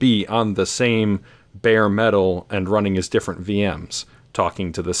even be on the same bare metal and running as different VMs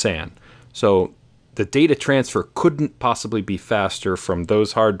talking to the SAN. So the data transfer couldn't possibly be faster from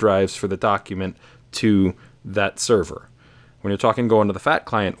those hard drives for the document to that server. When you're talking going to the FAT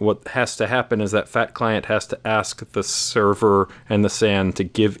client, what has to happen is that FAT client has to ask the server and the SAN to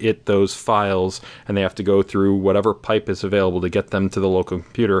give it those files, and they have to go through whatever pipe is available to get them to the local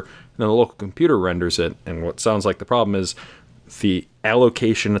computer, and then the local computer renders it. And what sounds like the problem is the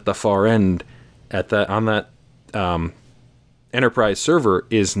allocation at the far end on that enterprise server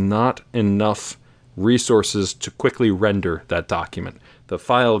is not enough resources to quickly render that document. The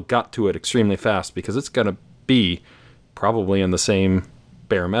file got to it extremely fast because it's going to be probably in the same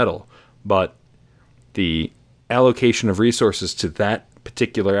bare metal, but the allocation of resources to that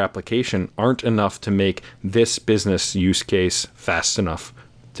particular application aren't enough to make this business use case fast enough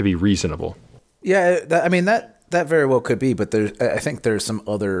to be reasonable. Yeah, that very well could be, but I think there's some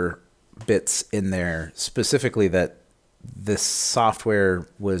other bits in there, specifically that this software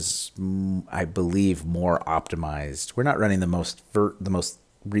was, I believe, more optimized. We're not running the most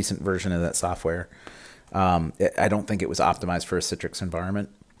recent version of that software. I don't think it was optimized for a Citrix environment.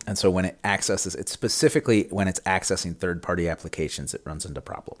 And so when it accesses, it's specifically when it's accessing third-party applications, it runs into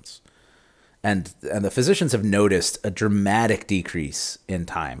problems. And the physicians have noticed a dramatic decrease in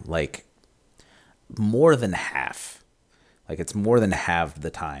time, like more than half. Like it's more than half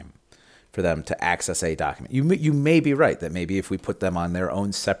the time for them to access a document. You may be right that maybe if we put them on their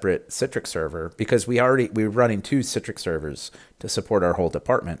own separate Citrix server, because we're running 2 Citrix servers to support our whole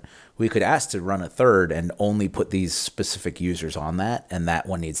department, we could ask to run a third and only put these specific users on that, and that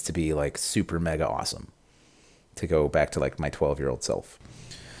one needs to be like super mega awesome, to go back to like my 12-year-old self.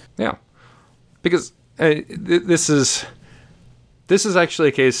 Yeah, because this is actually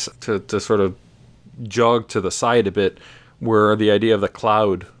a case to sort of jog to the side a bit, where the idea of the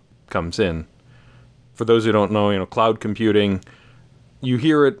cloud comes in. For those who don't know, cloud computing, you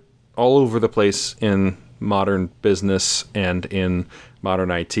hear it all over the place in modern business and in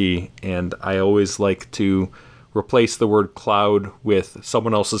modern IT, and I always like to replace the word cloud with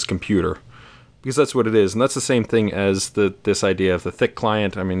someone else's computer, because that's what it is. And that's the same thing as this idea of the thick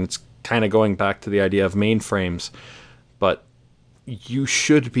client. I mean, it's kind of going back to the idea of mainframes, but you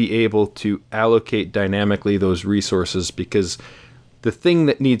should be able to allocate dynamically those resources, because the thing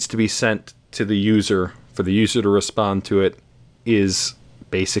that needs to be sent to the user for the user to respond to it is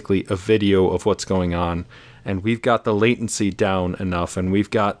basically a video of what's going on. And we've got the latency down enough, and we've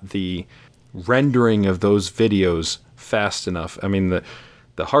got the rendering of those videos fast enough. I mean,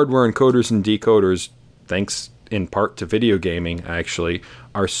 the hardware encoders and decoders, thanks in part to video gaming actually,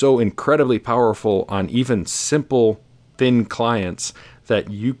 are so incredibly powerful on even simple thin clients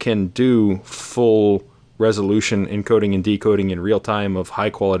that you can do full resolution encoding and decoding in real time of high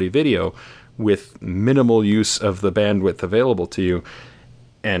quality video with minimal use of the bandwidth available to you.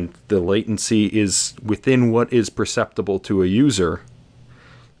 And the latency is within what is perceptible to a user,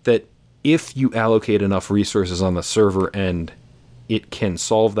 that if you allocate enough resources on the server end, it can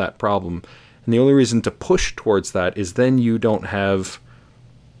solve that problem. And the only reason to push towards that is then you don't have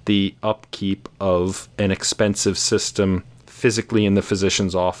the upkeep of an expensive system physically in the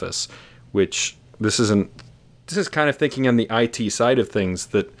physician's office, which this is kind of thinking on the IT side of things,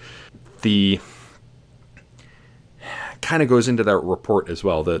 that the kind of goes into that report as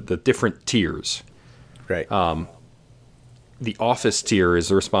well, the different tiers. Right. The office tier is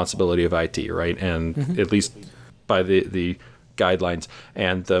the responsibility of IT, right? And at least by the guidelines.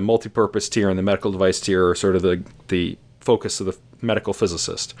 And the multipurpose tier and the medical device tier are sort of the focus of the medical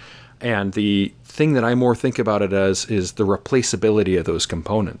physicist. And the thing that I more think about it as is the replaceability of those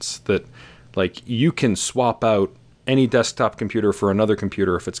components. That, like, you can swap out any desktop computer for another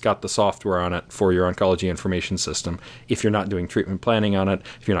computer if it's got the software on it for your oncology information system, if you're not doing treatment planning on it,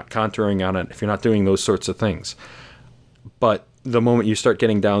 if you're not contouring on it, if you're not doing those sorts of things. But the moment you start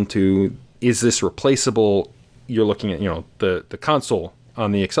getting down to, is this replaceable, you're looking at, the console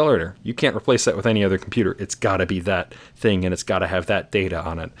on the accelerator. You can't replace that with any other computer. It's got to be that thing, and it's got to have that data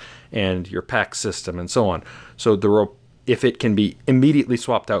on it, and your PACS system, and so on. So if it can be immediately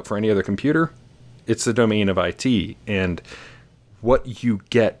swapped out for any other computer, it's the domain of IT. And what you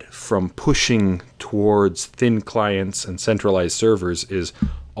get from pushing towards thin clients and centralized servers is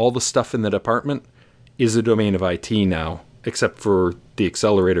all the stuff in the department is the domain of IT now, except for the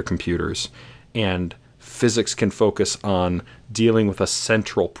accelerator computers. And physics can focus on dealing with a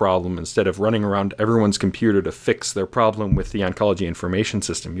central problem instead of running around everyone's computer to fix their problem with the oncology information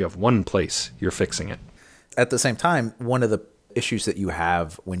system. You have one place you're fixing it. At the same time, one of the issues that you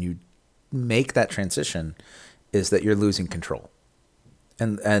have when you make that transition is that you're losing control.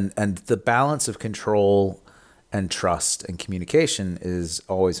 And the balance of control and trust and communication is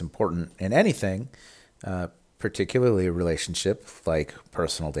always important in anything, particularly a relationship like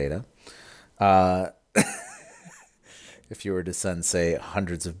personal data. If you were to send, say,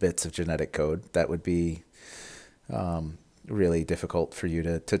 hundreds of bits of genetic code, that would be really difficult for you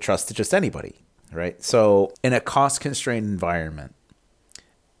to trust to just anybody, right? So in a cost-constrained environment,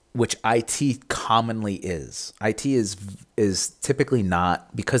 which IT commonly is, IT is typically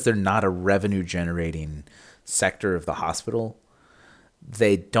not, because they're not a revenue-generating sector of the hospital,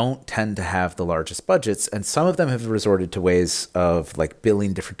 they don't tend to have the largest budgets, and some of them have resorted to ways of like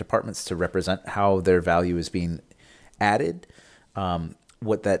billing different departments to represent how their value is being added.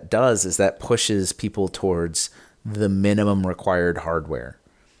 What that does is that pushes people towards the minimum required hardware.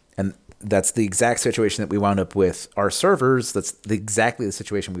 And that's the exact situation that we wound up with our servers. That's exactly the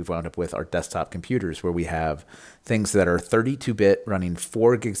situation we've wound up with our desktop computers, where we have things that are 32-bit running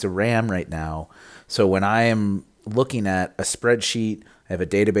 4 gigs of RAM right now. So when I am looking at a spreadsheet, I have a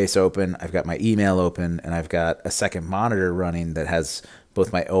database open, I've got my email open, and I've got a second monitor running that has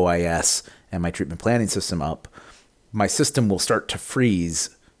both my OIS and my treatment planning system up, my system will start to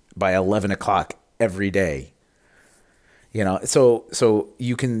freeze by 11 o'clock every day. So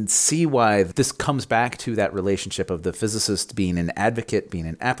you can see why this comes back to that relationship of the physicist being an advocate, being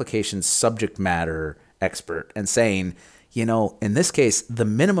an application subject matter expert, and saying, in this case, the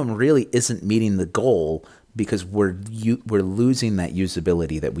minimum really isn't meeting the goal because we're losing that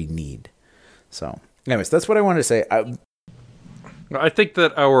usability that we need. So anyways, that's what I wanted to say. I think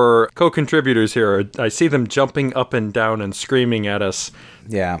that our co-contributors here, I see them jumping up and down and screaming at us.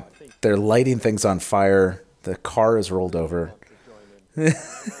 Yeah, they're lighting things on fire. The car is rolled over.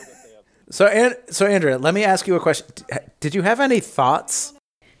 So Andrea, let me ask you a question. Did you have any thoughts?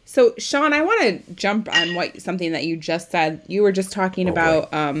 So Sean, I want to jump on something that you just said. You were just talking about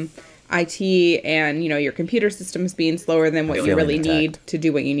IT and your computer systems being slower than what you really need to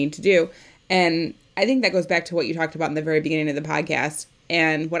do what you need to do. And I think that goes back to what you talked about in the very beginning of the podcast.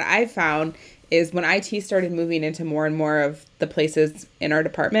 And what I found is when IT started moving into more and more of the places in our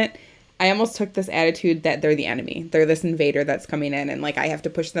department, I almost took this attitude that they're the enemy. They're this invader that's coming in, and I have to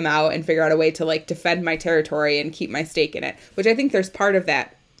push them out and figure out a way to defend my territory and keep my stake in it, which I think there's part of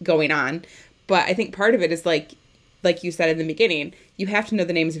that going on. But I think part of it is like you said in the beginning, you have to know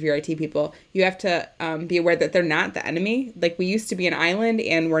the names of your IT people. You have to be aware that they're not the enemy. We used to be an island,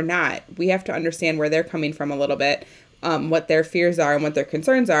 and we're not. We have to understand where they're coming from a little bit, what their fears are and what their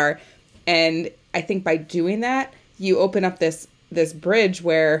concerns are. And I think by doing that, you open up this bridge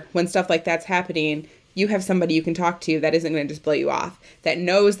where when stuff like that's happening, you have somebody you can talk to that isn't going to just blow you off, that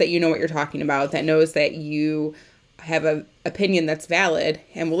knows that you know what you're talking about, that knows that you have an opinion that's valid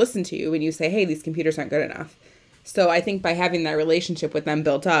and will listen to you when you say, hey, these computers aren't good enough. So I think by having that relationship with them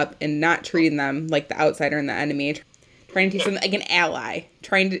built up and not treating them like the outsider and the enemy, trying to teach them like an ally,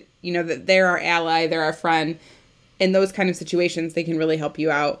 trying to, that they're our ally, they're our friend, in those kind of situations, they can really help you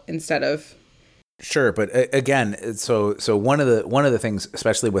out instead of... Sure, but again, so one of the things,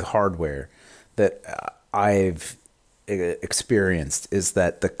 especially with hardware, that I've experienced is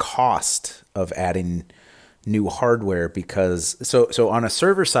that the cost of adding new hardware, because so on a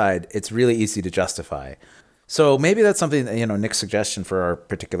server side, it's really easy to justify. So maybe that's something that, Nick's suggestion for our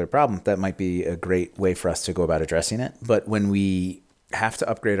particular problem, that might be a great way for us to go about addressing it. But when we have to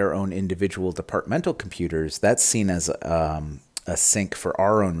upgrade our own individual departmental computers, that's seen as a sink for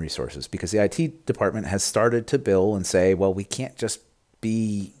our own resources, because the IT department has started to bill and say, well, we can't just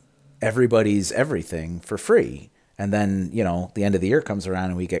be everybody's everything for free. And then, the end of the year comes around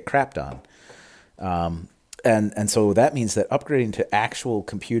and we get crapped on. And so that means that upgrading to actual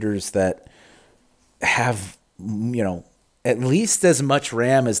computers that have, at least as much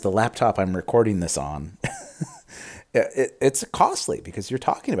RAM as the laptop I'm recording this on, it's costly, because you're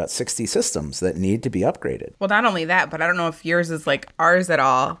talking about 60 systems that need to be upgraded. Well, not only that, but I don't know if yours is like ours at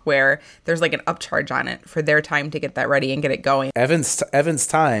all, where there's an upcharge on it for their time to get that ready and get it going. Evan's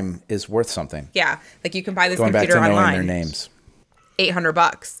time is worth something. Yeah, you can buy this going computer back to online. Knowing their names.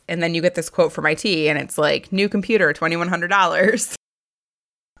 $800, and then you get this quote from IT, and it's new computer, $2,100.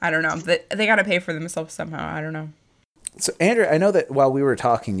 I don't know. They got to pay for themselves somehow. I don't know. So, Andrea, I know that while we were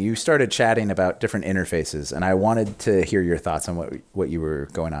talking, you started chatting about different interfaces, and I wanted to hear your thoughts on what you were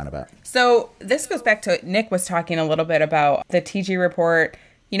going on about. So this goes back to Nick was talking a little bit about the TG report,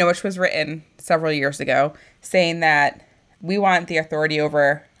 which was written several years ago, saying that we want the authority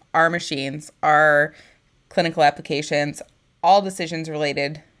over our machines, our clinical applications, all decisions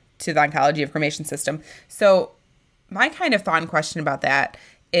related to the oncology information system. So my kind of thought and question about that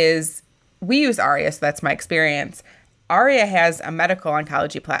is, we use ARIA, so that's my experience. ARIA has a medical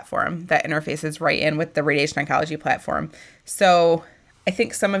oncology platform that interfaces right in with the radiation oncology platform. So I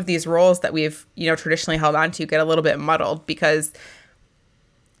think some of these roles that we've, traditionally held on to get a little bit muddled, because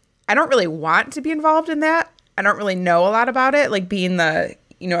I don't really want to be involved in that. I don't really know a lot about it, being the,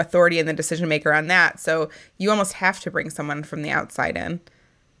 authority and the decision maker on that. So you almost have to bring someone from the outside in.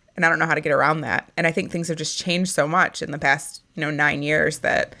 And I don't know how to get around that. And I think things have just changed so much in the past, 9 years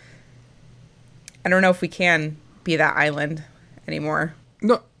that I don't know if we can be that island anymore.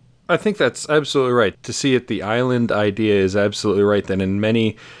 No, I think that's absolutely right. To see it, the island idea is absolutely right. That in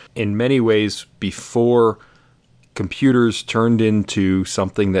many ways, before computers turned into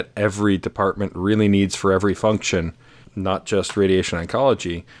something that every department really needs for every function, not just radiation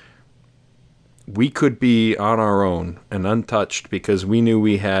oncology, we could be on our own and untouched, because we knew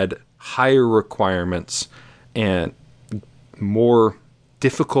we had higher requirements and more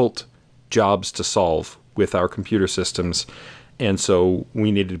difficult jobs to solve with our computer systems. And so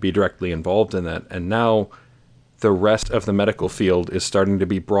we needed to be directly involved in that. And now the rest of the medical field is starting to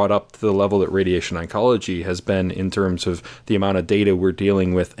be brought up to the level that radiation oncology has been, in terms of the amount of data we're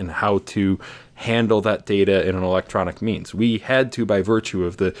dealing with and how to handle that data in an electronic means. We had to, by virtue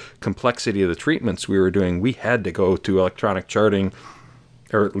of the complexity of the treatments we were doing, we had to go to electronic charting,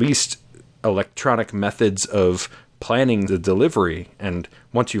 or at least electronic methods of planning the delivery. And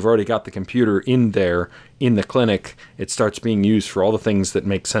once you've already got the computer in there in the clinic, it starts being used for all the things that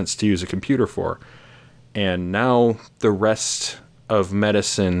make sense to use a computer for. And now the rest of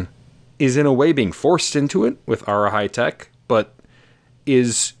medicine is in a way being forced into it with our high tech, but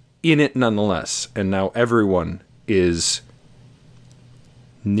is in it nonetheless. And now everyone is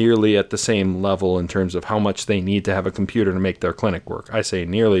nearly at the same level in terms of how much they need to have a computer to make their clinic work. I say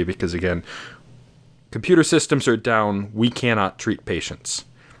nearly because, again, computer systems are down. We cannot treat patients,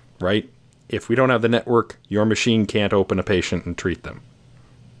 right? If we don't have the network, your machine can't open a patient and treat them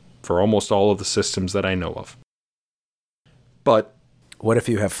for almost all of the systems that I know of. But what if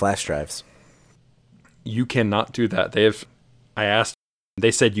you have flash drives? You cannot do that. I asked,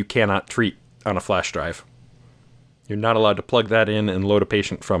 they said you cannot treat on a flash drive. You're not allowed to plug that in and load a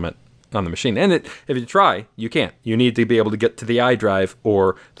patient from it on the machine. And if you try, you can't. You need to be able to get to the iDrive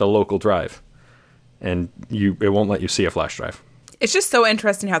or the local drive. And it won't let you see a flash drive. It's just so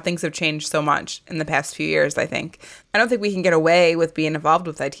interesting how things have changed so much in the past few years, I think. I don't think we can get away with being involved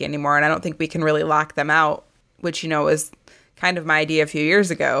with IT anymore, and I don't think we can really lock them out, which, was kind of my idea a few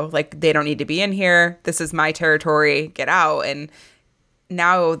years ago. Like, they don't need to be in here. This is my territory. Get out. And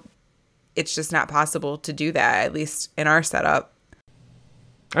now it's just not possible to do that, at least in our setup.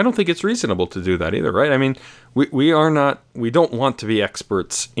 I don't think it's reasonable to do that either, right? I mean, we don't want to be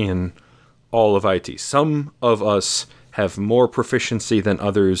experts in all of IT. Some of us have more proficiency than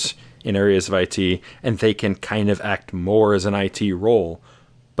others in areas of IT, and they can kind of act more as an IT role.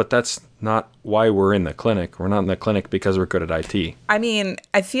 But that's not why we're in the clinic. We're not in the clinic because we're good at IT. I mean,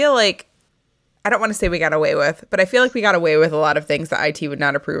 I feel like, I don't want to say we got away with, but I feel like we got away with a lot of things that IT would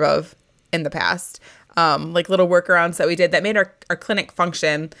not approve of in the past. Like little workarounds that we did that made our clinic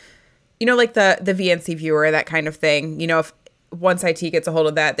function, like the VNC viewer, that kind of thing. If once IT gets a hold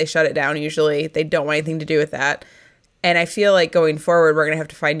of that, they shut it down usually. They don't want anything to do with that. And I feel like going forward, we're going to have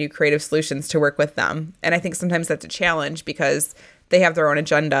to find new creative solutions to work with them. And I think sometimes that's a challenge because they have their own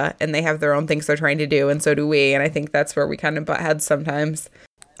agenda and they have their own things they're trying to do, and so do we. And I think that's where we kind of butt heads sometimes.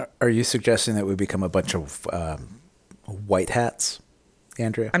 Are you suggesting that we become a bunch of white hats,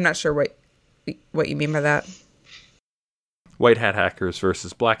 Andrea? I'm not sure what you mean by that. White hat hackers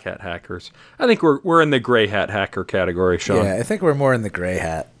versus black hat hackers. I think we're in the gray hat hacker category, Sean. Yeah, I think we're more in the gray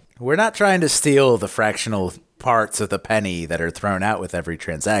hat. We're not trying to steal the fractional parts of the penny that are thrown out with every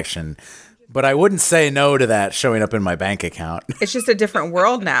transaction, but I wouldn't say no to that showing up in my bank account. It's just a different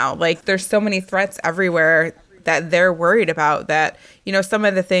world now. Like, there's so many threats everywhere that they're worried about that, some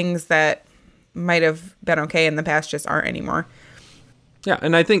of the things that might have been okay in the past just aren't anymore. Yeah,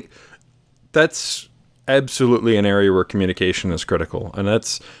 and I think that's absolutely an area where communication is critical. And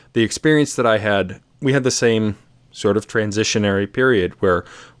that's the experience that I had. We had the same sort of transitionary period where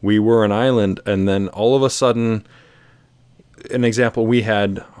we were an island, and then all of a sudden, an example, we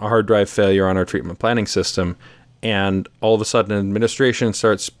had a hard drive failure on our treatment planning system, and all of a sudden administration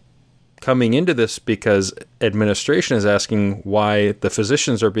starts coming into this because administration is asking why the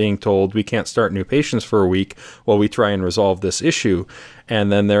physicians are being told we can't start new patients for a week while we try and resolve this issue.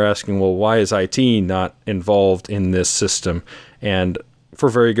 And then they're asking, well, why is IT not involved in this system? And for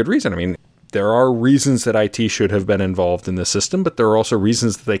very good reason. I mean, there are reasons that IT should have been involved in the system, but there are also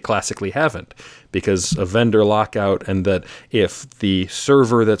reasons that they classically haven't, because of vendor lockout, and that if the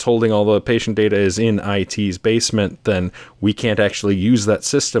server that's holding all the patient data is in IT's basement, then we can't actually use that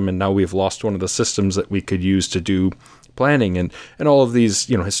system, and now we've lost one of the systems that we could use to do planning, and all of these,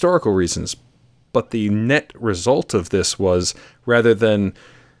 historical reasons. But the net result of this was, rather than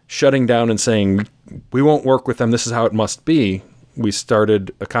shutting down and saying, we won't work with them, this is how it must be, we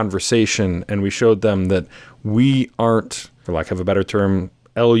started a conversation and we showed them that we aren't, for lack of a better term,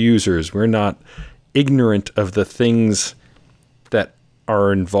 L users. We're not ignorant of the things that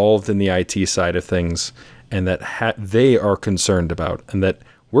are involved in the IT side of things, and that they are concerned about, and that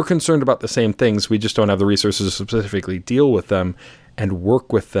we're concerned about the same things. We just don't have the resources to specifically deal with them and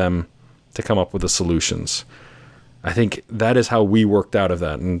work with them to come up with the solutions. I think that is how we worked out of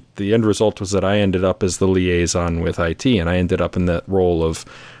that. And the end result was that I ended up as the liaison with IT, and I ended up in that role of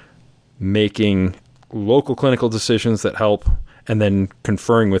making local clinical decisions that help, and then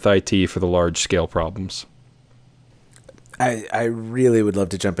conferring with IT for the large scale problems. I really would love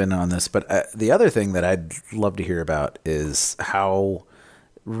to jump in on this, but the other thing that I'd love to hear about is how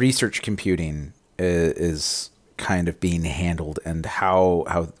research computing is kind of being handled, and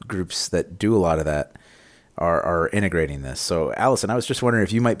how groups that do a lot of that are integrating this. So, Allison, I was just wondering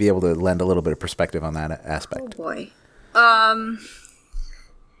if you might be able to lend a little bit of perspective on that aspect. Oh, boy.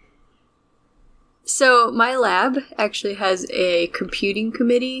 So my lab actually has a computing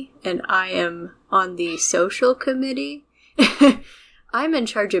committee, and I am on the social committee. I'm in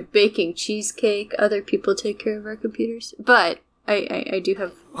charge of baking cheesecake. Other people take care of our computers. But I do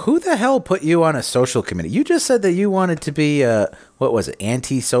have... Who the hell put you on a social committee? You just said that you wanted to be, what was it,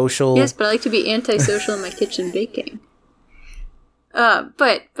 antisocial? Yes, but I like to be antisocial in my kitchen baking.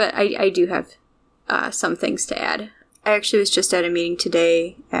 But I do have some things to add. I actually was just at a meeting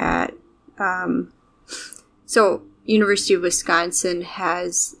today at... So, University of Wisconsin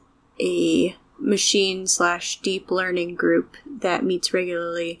has a machine/deep learning group that meets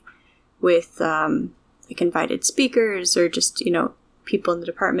regularly with like invited speakers or just, people in the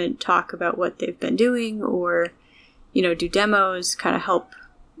department talk about what they've been doing or, do demos, kind of help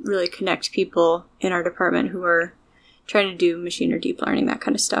really connect people in our department who are trying to do machine or deep learning, that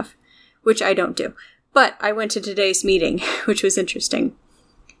kind of stuff, which I don't do. But I went to today's meeting, which was interesting.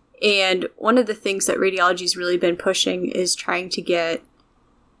 And one of the things that radiology's really been pushing is trying to get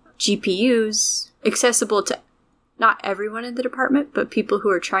GPUs accessible to not everyone in the department, but people who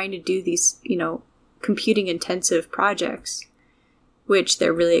are trying to do these, computing intensive projects, which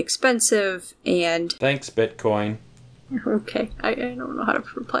they're really expensive and... Thanks, Bitcoin. Okay, I don't know how to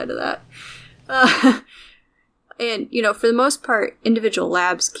reply to that. And, for the most part, individual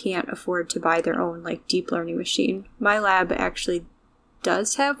labs can't afford to buy their own, deep learning machine. My lab actually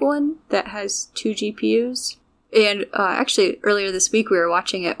does have one that has 2 GPUs. And actually, earlier this week, we were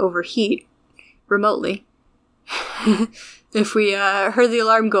watching it overheat remotely. If we heard the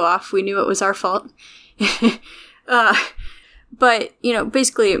alarm go off, we knew it was our fault. But,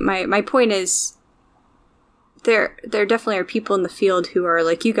 basically, my point is there definitely are people in the field who are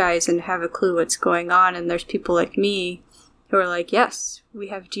like you guys and have a clue what's going on. And there's people like me who are like, yes, we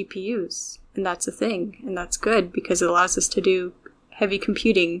have GPUs. And that's a thing. And that's good because it allows us to do heavy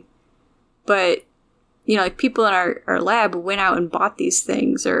computing. But, people in our lab went out and bought these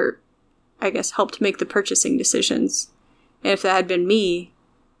things or, I guess, helped make the purchasing decisions. And if that had been me,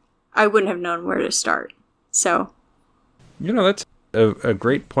 I wouldn't have known where to start. So... That's a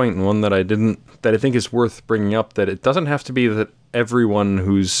great point, and one that I think is worth bringing up, that it doesn't have to be that everyone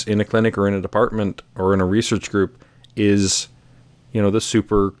who's in a clinic or in a department or in a research group is, the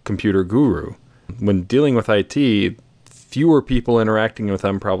supercomputer guru. When dealing with IT, fewer people interacting with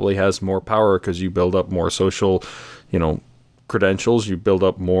them probably has more power because you build up more social, credentials, you build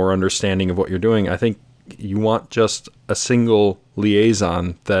up more understanding of what you're doing. I think you want just a single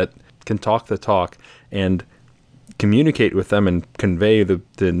liaison that can talk the talk and communicate with them and convey the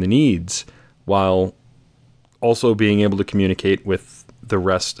needs while also being able to communicate with the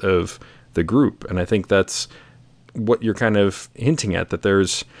rest of the group. And I think that's what you're kind of hinting at, that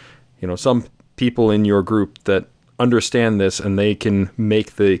there's, some people in your group that understand this and they can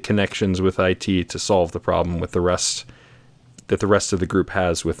make the connections with IT to solve the problem with the rest of the group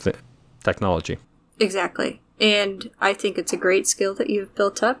has with the technology. Exactly. And I think it's a great skill that you've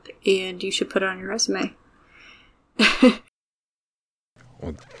built up and you should put it on your resume.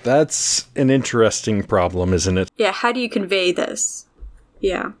 Well, that's an interesting problem, isn't it? Yeah, how do you convey this?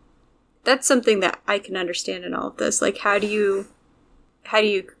 Yeah. That's something that I can understand in all of this. How do you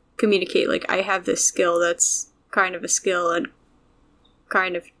communicate? I have this skill that's kind of a skill and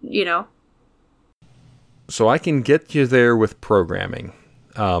kind of, So I can get you there with programming.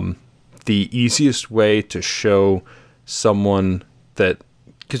 The easiest way to show someone that,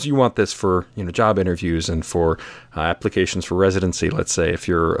 because you want this for job interviews and for applications for residency, let's say, if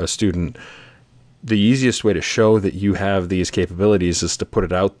you're a student, the easiest way to show that you have these capabilities is to put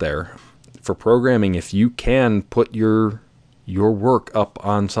it out there. For programming, if you can put your work up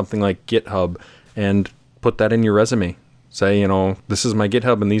on something like GitHub and put that in your resume, say, this is my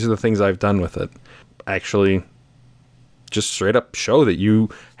GitHub and these are the things I've done with it. Actually, just straight up show that you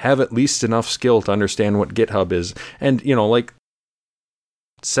have at least enough skill to understand what GitHub is. And,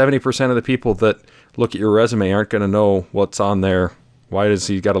 70% of the people that look at your resume aren't going to know what's on there. Why does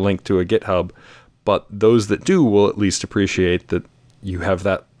he got a link to a GitHub? But those that do will at least appreciate that you have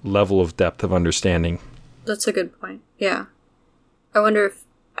that level of depth of understanding. That's a good point. Yeah. I wonder if,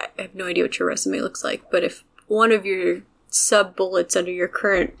 I have no idea what your resume looks like, but if one of your sub-bullets under your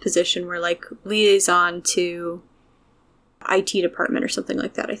current position were liaison to IT department or something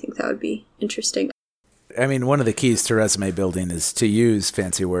like that, I think that would be interesting. I mean, one of the keys to resume building is to use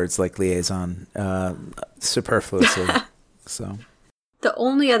fancy words like liaison superfluously. So, the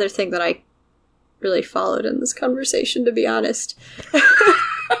only other thing that I really followed in this conversation, to be honest.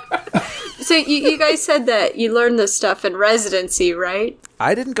 So you guys said that you learned this stuff in residency, right?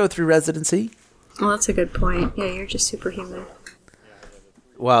 I didn't go through residency. Well, that's a good point. Yeah, you're just superhuman.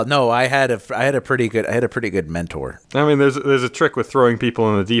 Well, no, I had a pretty good mentor. I mean, there's a trick with throwing people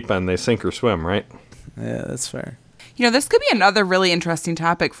in the deep end. They sink or swim, right? Yeah, that's fair. This could be another really interesting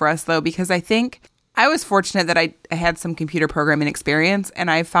topic for us, though, because I think I was fortunate that I had some computer programming experience, and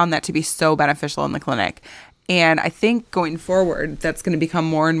I found that to be so beneficial in the clinic. And I think going forward, that's going to become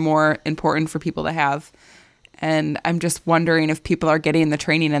more and more important for people to have. And I'm just wondering if people are getting the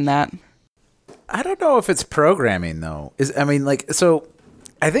training in that. I don't know if it's programming though.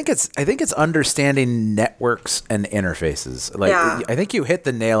 I think it's understanding networks and interfaces. I think you hit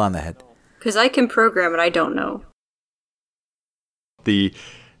the nail on the head. Because I can program and I don't know. The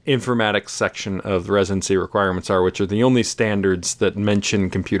informatics section of the residency requirements which are the only standards that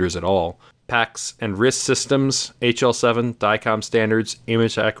mention computers at all. PACS and RIS systems, HL7, DICOM standards,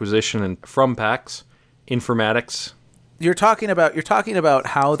 image acquisition and from PACS, informatics. You're talking about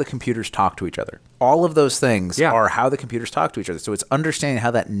how the computers talk to each other. All of those things are how the computers talk to each other. So it's understanding how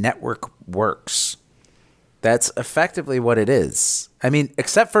that network works. That's effectively what it is. I mean,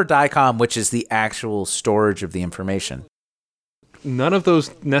 except for DICOM, which is the actual storage of the information. None of those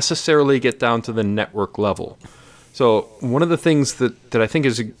necessarily get down to the network level. So one of the things that I think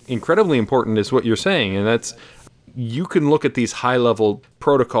is incredibly important is what you're saying, and that's you can look at these high-level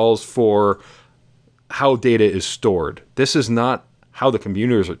protocols for how data is stored. This is not how the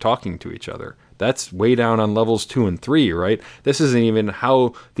computers are talking to each other. That's way down on levels 2 and 3, right? This isn't even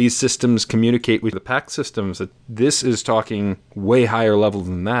how these systems communicate with the PACS systems. This is talking way higher level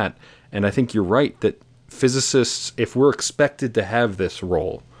than that. And I think you're right that physicists, if we're expected to have this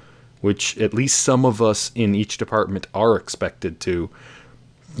role, which at least some of us in each department are expected to,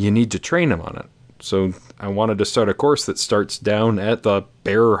 you need to train them on it. So I wanted to start a course that starts down at the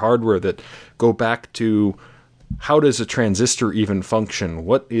bare hardware, that go back to how does a transistor even function?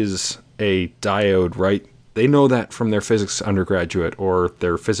 What is a diode, right? They know that from their physics undergraduate or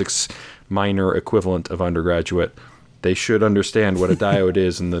their physics minor equivalent of undergraduate. They should understand what a diode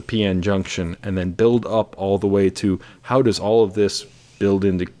is and the PN junction, and then build up all the way to how does all of this build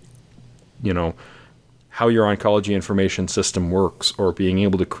into, how your oncology information system works, or being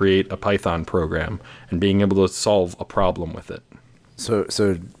able to create a Python program and being able to solve a problem with it. So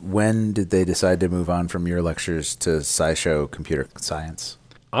when did they decide to move on from your lectures to SciShow computer science?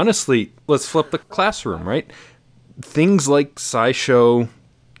 Honestly, let's flip the classroom, right? Things like SciShow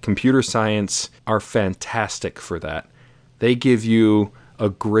computer science are fantastic for that. They give you a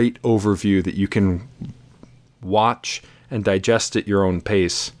great overview that you can watch and digest at your own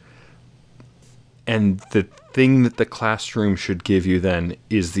pace. And the thing that the classroom should give you then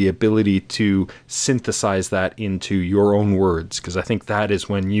is the ability to synthesize that into your own words, because I think that is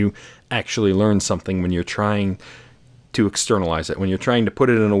when you actually learn something, when you're trying to externalize it, when you're trying to put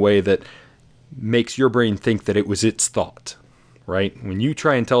it in a way that makes your brain think that it was its thought, right? When you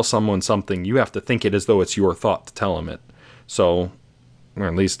try and tell someone something, you have to think it as though it's your thought to tell them it. So, or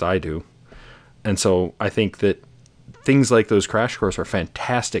at least I do. And so I think that things like those crash courses are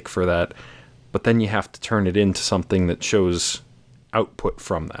fantastic for that. But then you have to turn it into something that shows output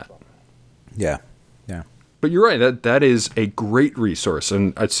from that. Yeah. But you're right, that is a great resource.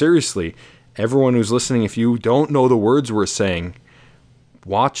 And seriously, everyone who's listening, if you don't know the words we're saying,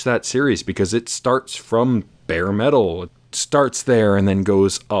 watch that series, because it starts from bare metal. It starts there and then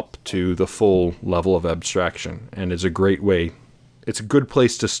goes up to the full level of abstraction. And it's a great way. It's a good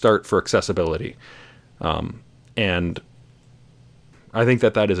place to start for accessibility. And I think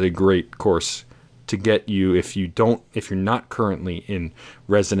that is a great course to get you if you're not currently in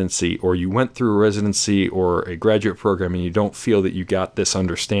residency, or you went through a residency or a graduate program and you don't feel that you got this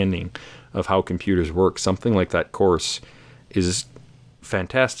understanding of how computers work. Something like that course is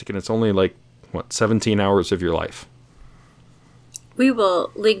fantastic, and it's only 17 hours of your life. We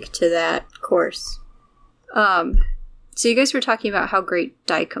will link to that course. So you guys were talking about how great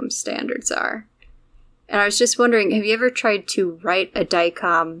DICOM standards are. And I was just wondering, have you ever tried to write a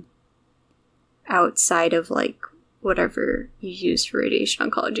DICOM outside of whatever you use for radiation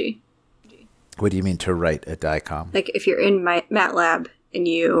oncology? What do you mean to write a DICOM? If you're in MATLAB and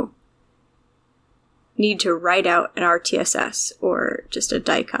you need to write out an RTSS or just a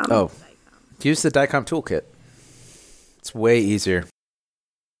DICOM. Oh, use the DICOM toolkit. It's way easier.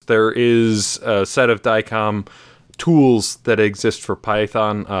 There is a set of DICOM tools that exist for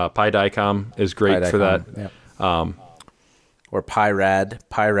Python. PyDICOM is great for that. Yeah. Or PyRAD.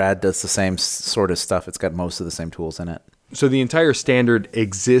 PyRAD does the same sort of stuff. It's got most of the same tools in it. So the entire standard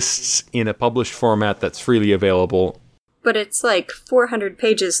exists in a published format that's freely available. But it's 400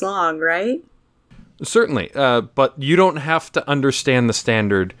 pages long, right? Certainly. But you don't have to understand the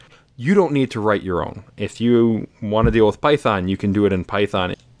standard. you don't need to write your own. If you want to deal with Python, you can do it in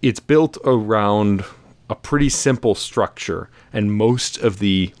Python. It's built around a pretty simple structure, and most of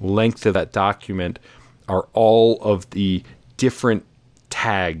the length of that document are all of the different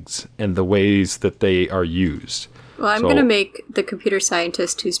tags and the ways that they are used. Well, I'm going to make the computer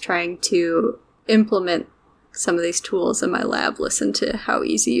scientist who's trying to implement some of these tools in my lab listen to how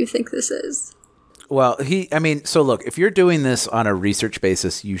easy you think this is. Well, so look, if you're doing this on a research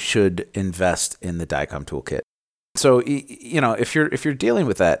basis, you should invest in the DICOM toolkit. So, if you're dealing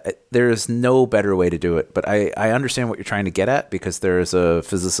with that, there is no better way to do it. But I understand what you're trying to get at, because there is a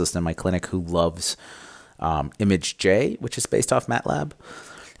physicist in my clinic who loves ImageJ, which is based off MATLAB.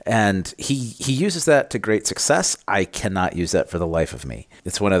 And he uses that to great success. I cannot use that for the life of me.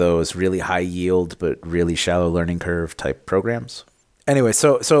 It's one of those really high yield but really shallow learning curve type programs. Anyway,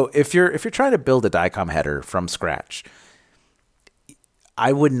 so if you're trying to build a DICOM header from scratch,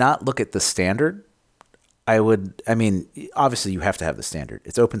 I would not look at the standard. Obviously you have to have the standard.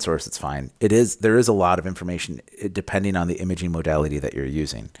 It's open source, it's fine. There is a lot of information depending on the imaging modality that you're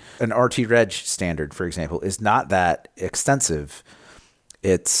using. An RT-Reg standard, for example, is not that extensive.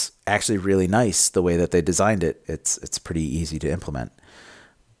 It's actually really nice the way that they designed it. It's pretty easy to implement.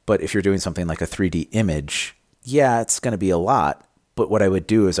 But if you're doing something like a 3D image, yeah, it's going to be a lot. But what I would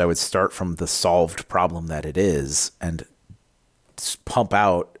do is I would start from the solved problem that it is and pump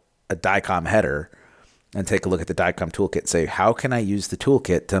out a DICOM header and take a look at the DICOM toolkit and say, how can I use the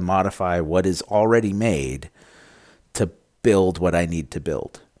toolkit to modify what is already made to build what I need to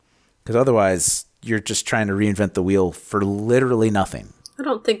build? Because otherwise, you're just trying to reinvent the wheel for literally nothing. I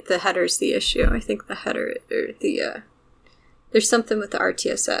don't think the header's the issue. I think the header, or there's something with the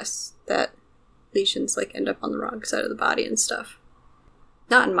RTSS that lesions end up on the wrong side of the body and stuff.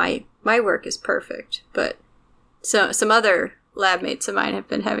 Not in my work is perfect, but some other lab mates of mine have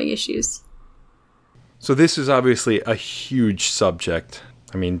been having issues. So this is obviously a huge subject.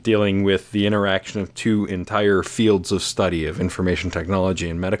 I mean, dealing with the interaction of two entire fields of study of information technology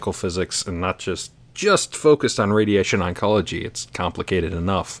and medical physics, and not just focused on radiation oncology. It's complicated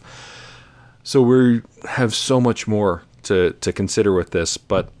enough. So we have so much more to consider with this,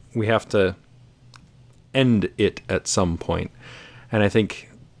 but we have to end it at some point. And I think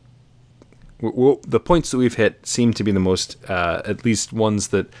the points that we've hit seem to be the most, at least ones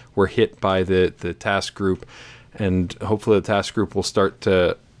that were hit by the task group. And hopefully the task group will start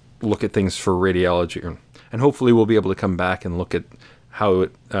to look at things for radiology. And hopefully we'll be able to come back and look at how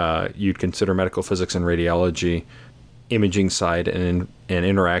you'd consider medical physics and radiology, imaging side, and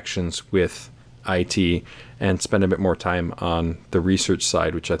interactions with IT, and spend a bit more time on the research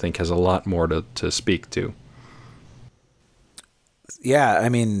side, which I think has a lot more to speak to. Yeah, I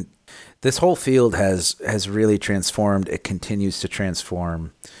mean, this whole field has really transformed. It continues to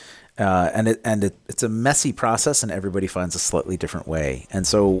transform. And it's a messy process, and everybody finds a slightly different way. And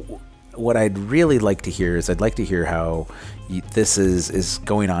so what I'd really like to hear is how this is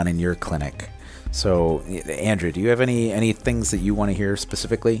going on in your clinic. So, Andrew, do you have any things that you want to hear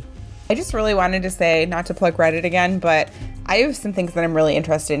specifically? I just really wanted to say, not to plug Reddit again, but I have some things that I'm really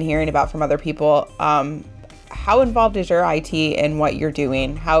interested in hearing about from other people. How involved is your IT in what you're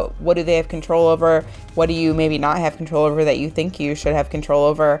doing? What do they have control over? What do you maybe not have control over that you think you should have control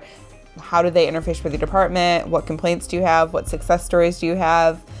over? How do they interface with your department? What complaints do you have? What success stories do you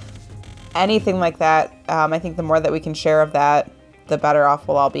have? Anything like that. I think the more that we can share of that, the better off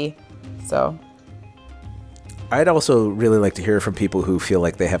we'll all be. So I'd also really like to hear from people who feel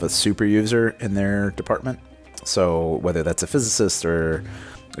like they have a super user in their department. So whether that's a physicist or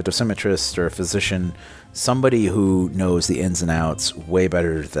a dosimetrist or a physician, somebody who knows the ins and outs way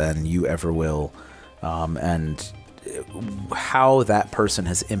better than you ever will, and how that person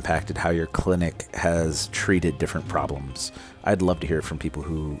has impacted how your clinic has treated different problems. I'd love to hear from people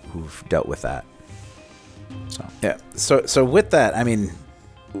who've dealt with that. So yeah. So with that, I mean,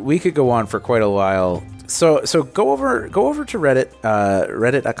 we could go on for quite a while. So go over to Reddit,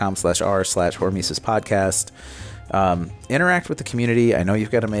 reddit.com/r/Hormesis podcast. Interact with the community. I know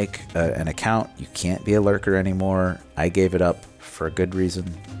you've got to make an account. You can't be a lurker anymore. I gave it up for a good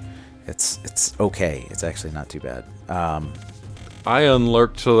reason. It's okay. It's actually not too bad. I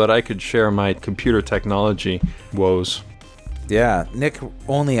unlurked so that I could share my computer technology woes. Yeah, Nick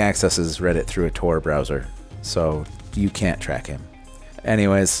only accesses Reddit through a Tor browser, so you can't track him.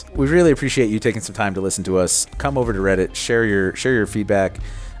 Anyways, we really appreciate you taking some time to listen to us. Come over to Reddit, share your feedback.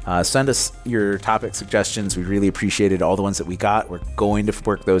 Send us your topic suggestions. We really appreciated all the ones that we got. We're going to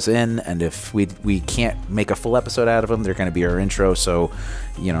work those in, and if we can't make a full episode out of them, they're going to be our intro. So,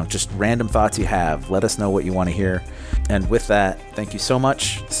 just random thoughts you have. Let us know what you want to hear. And with that, thank you so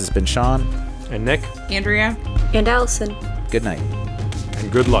much. This has been Sean. And Nick. Andrea. And Allison. Good night.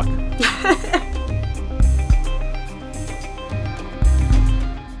 And good luck.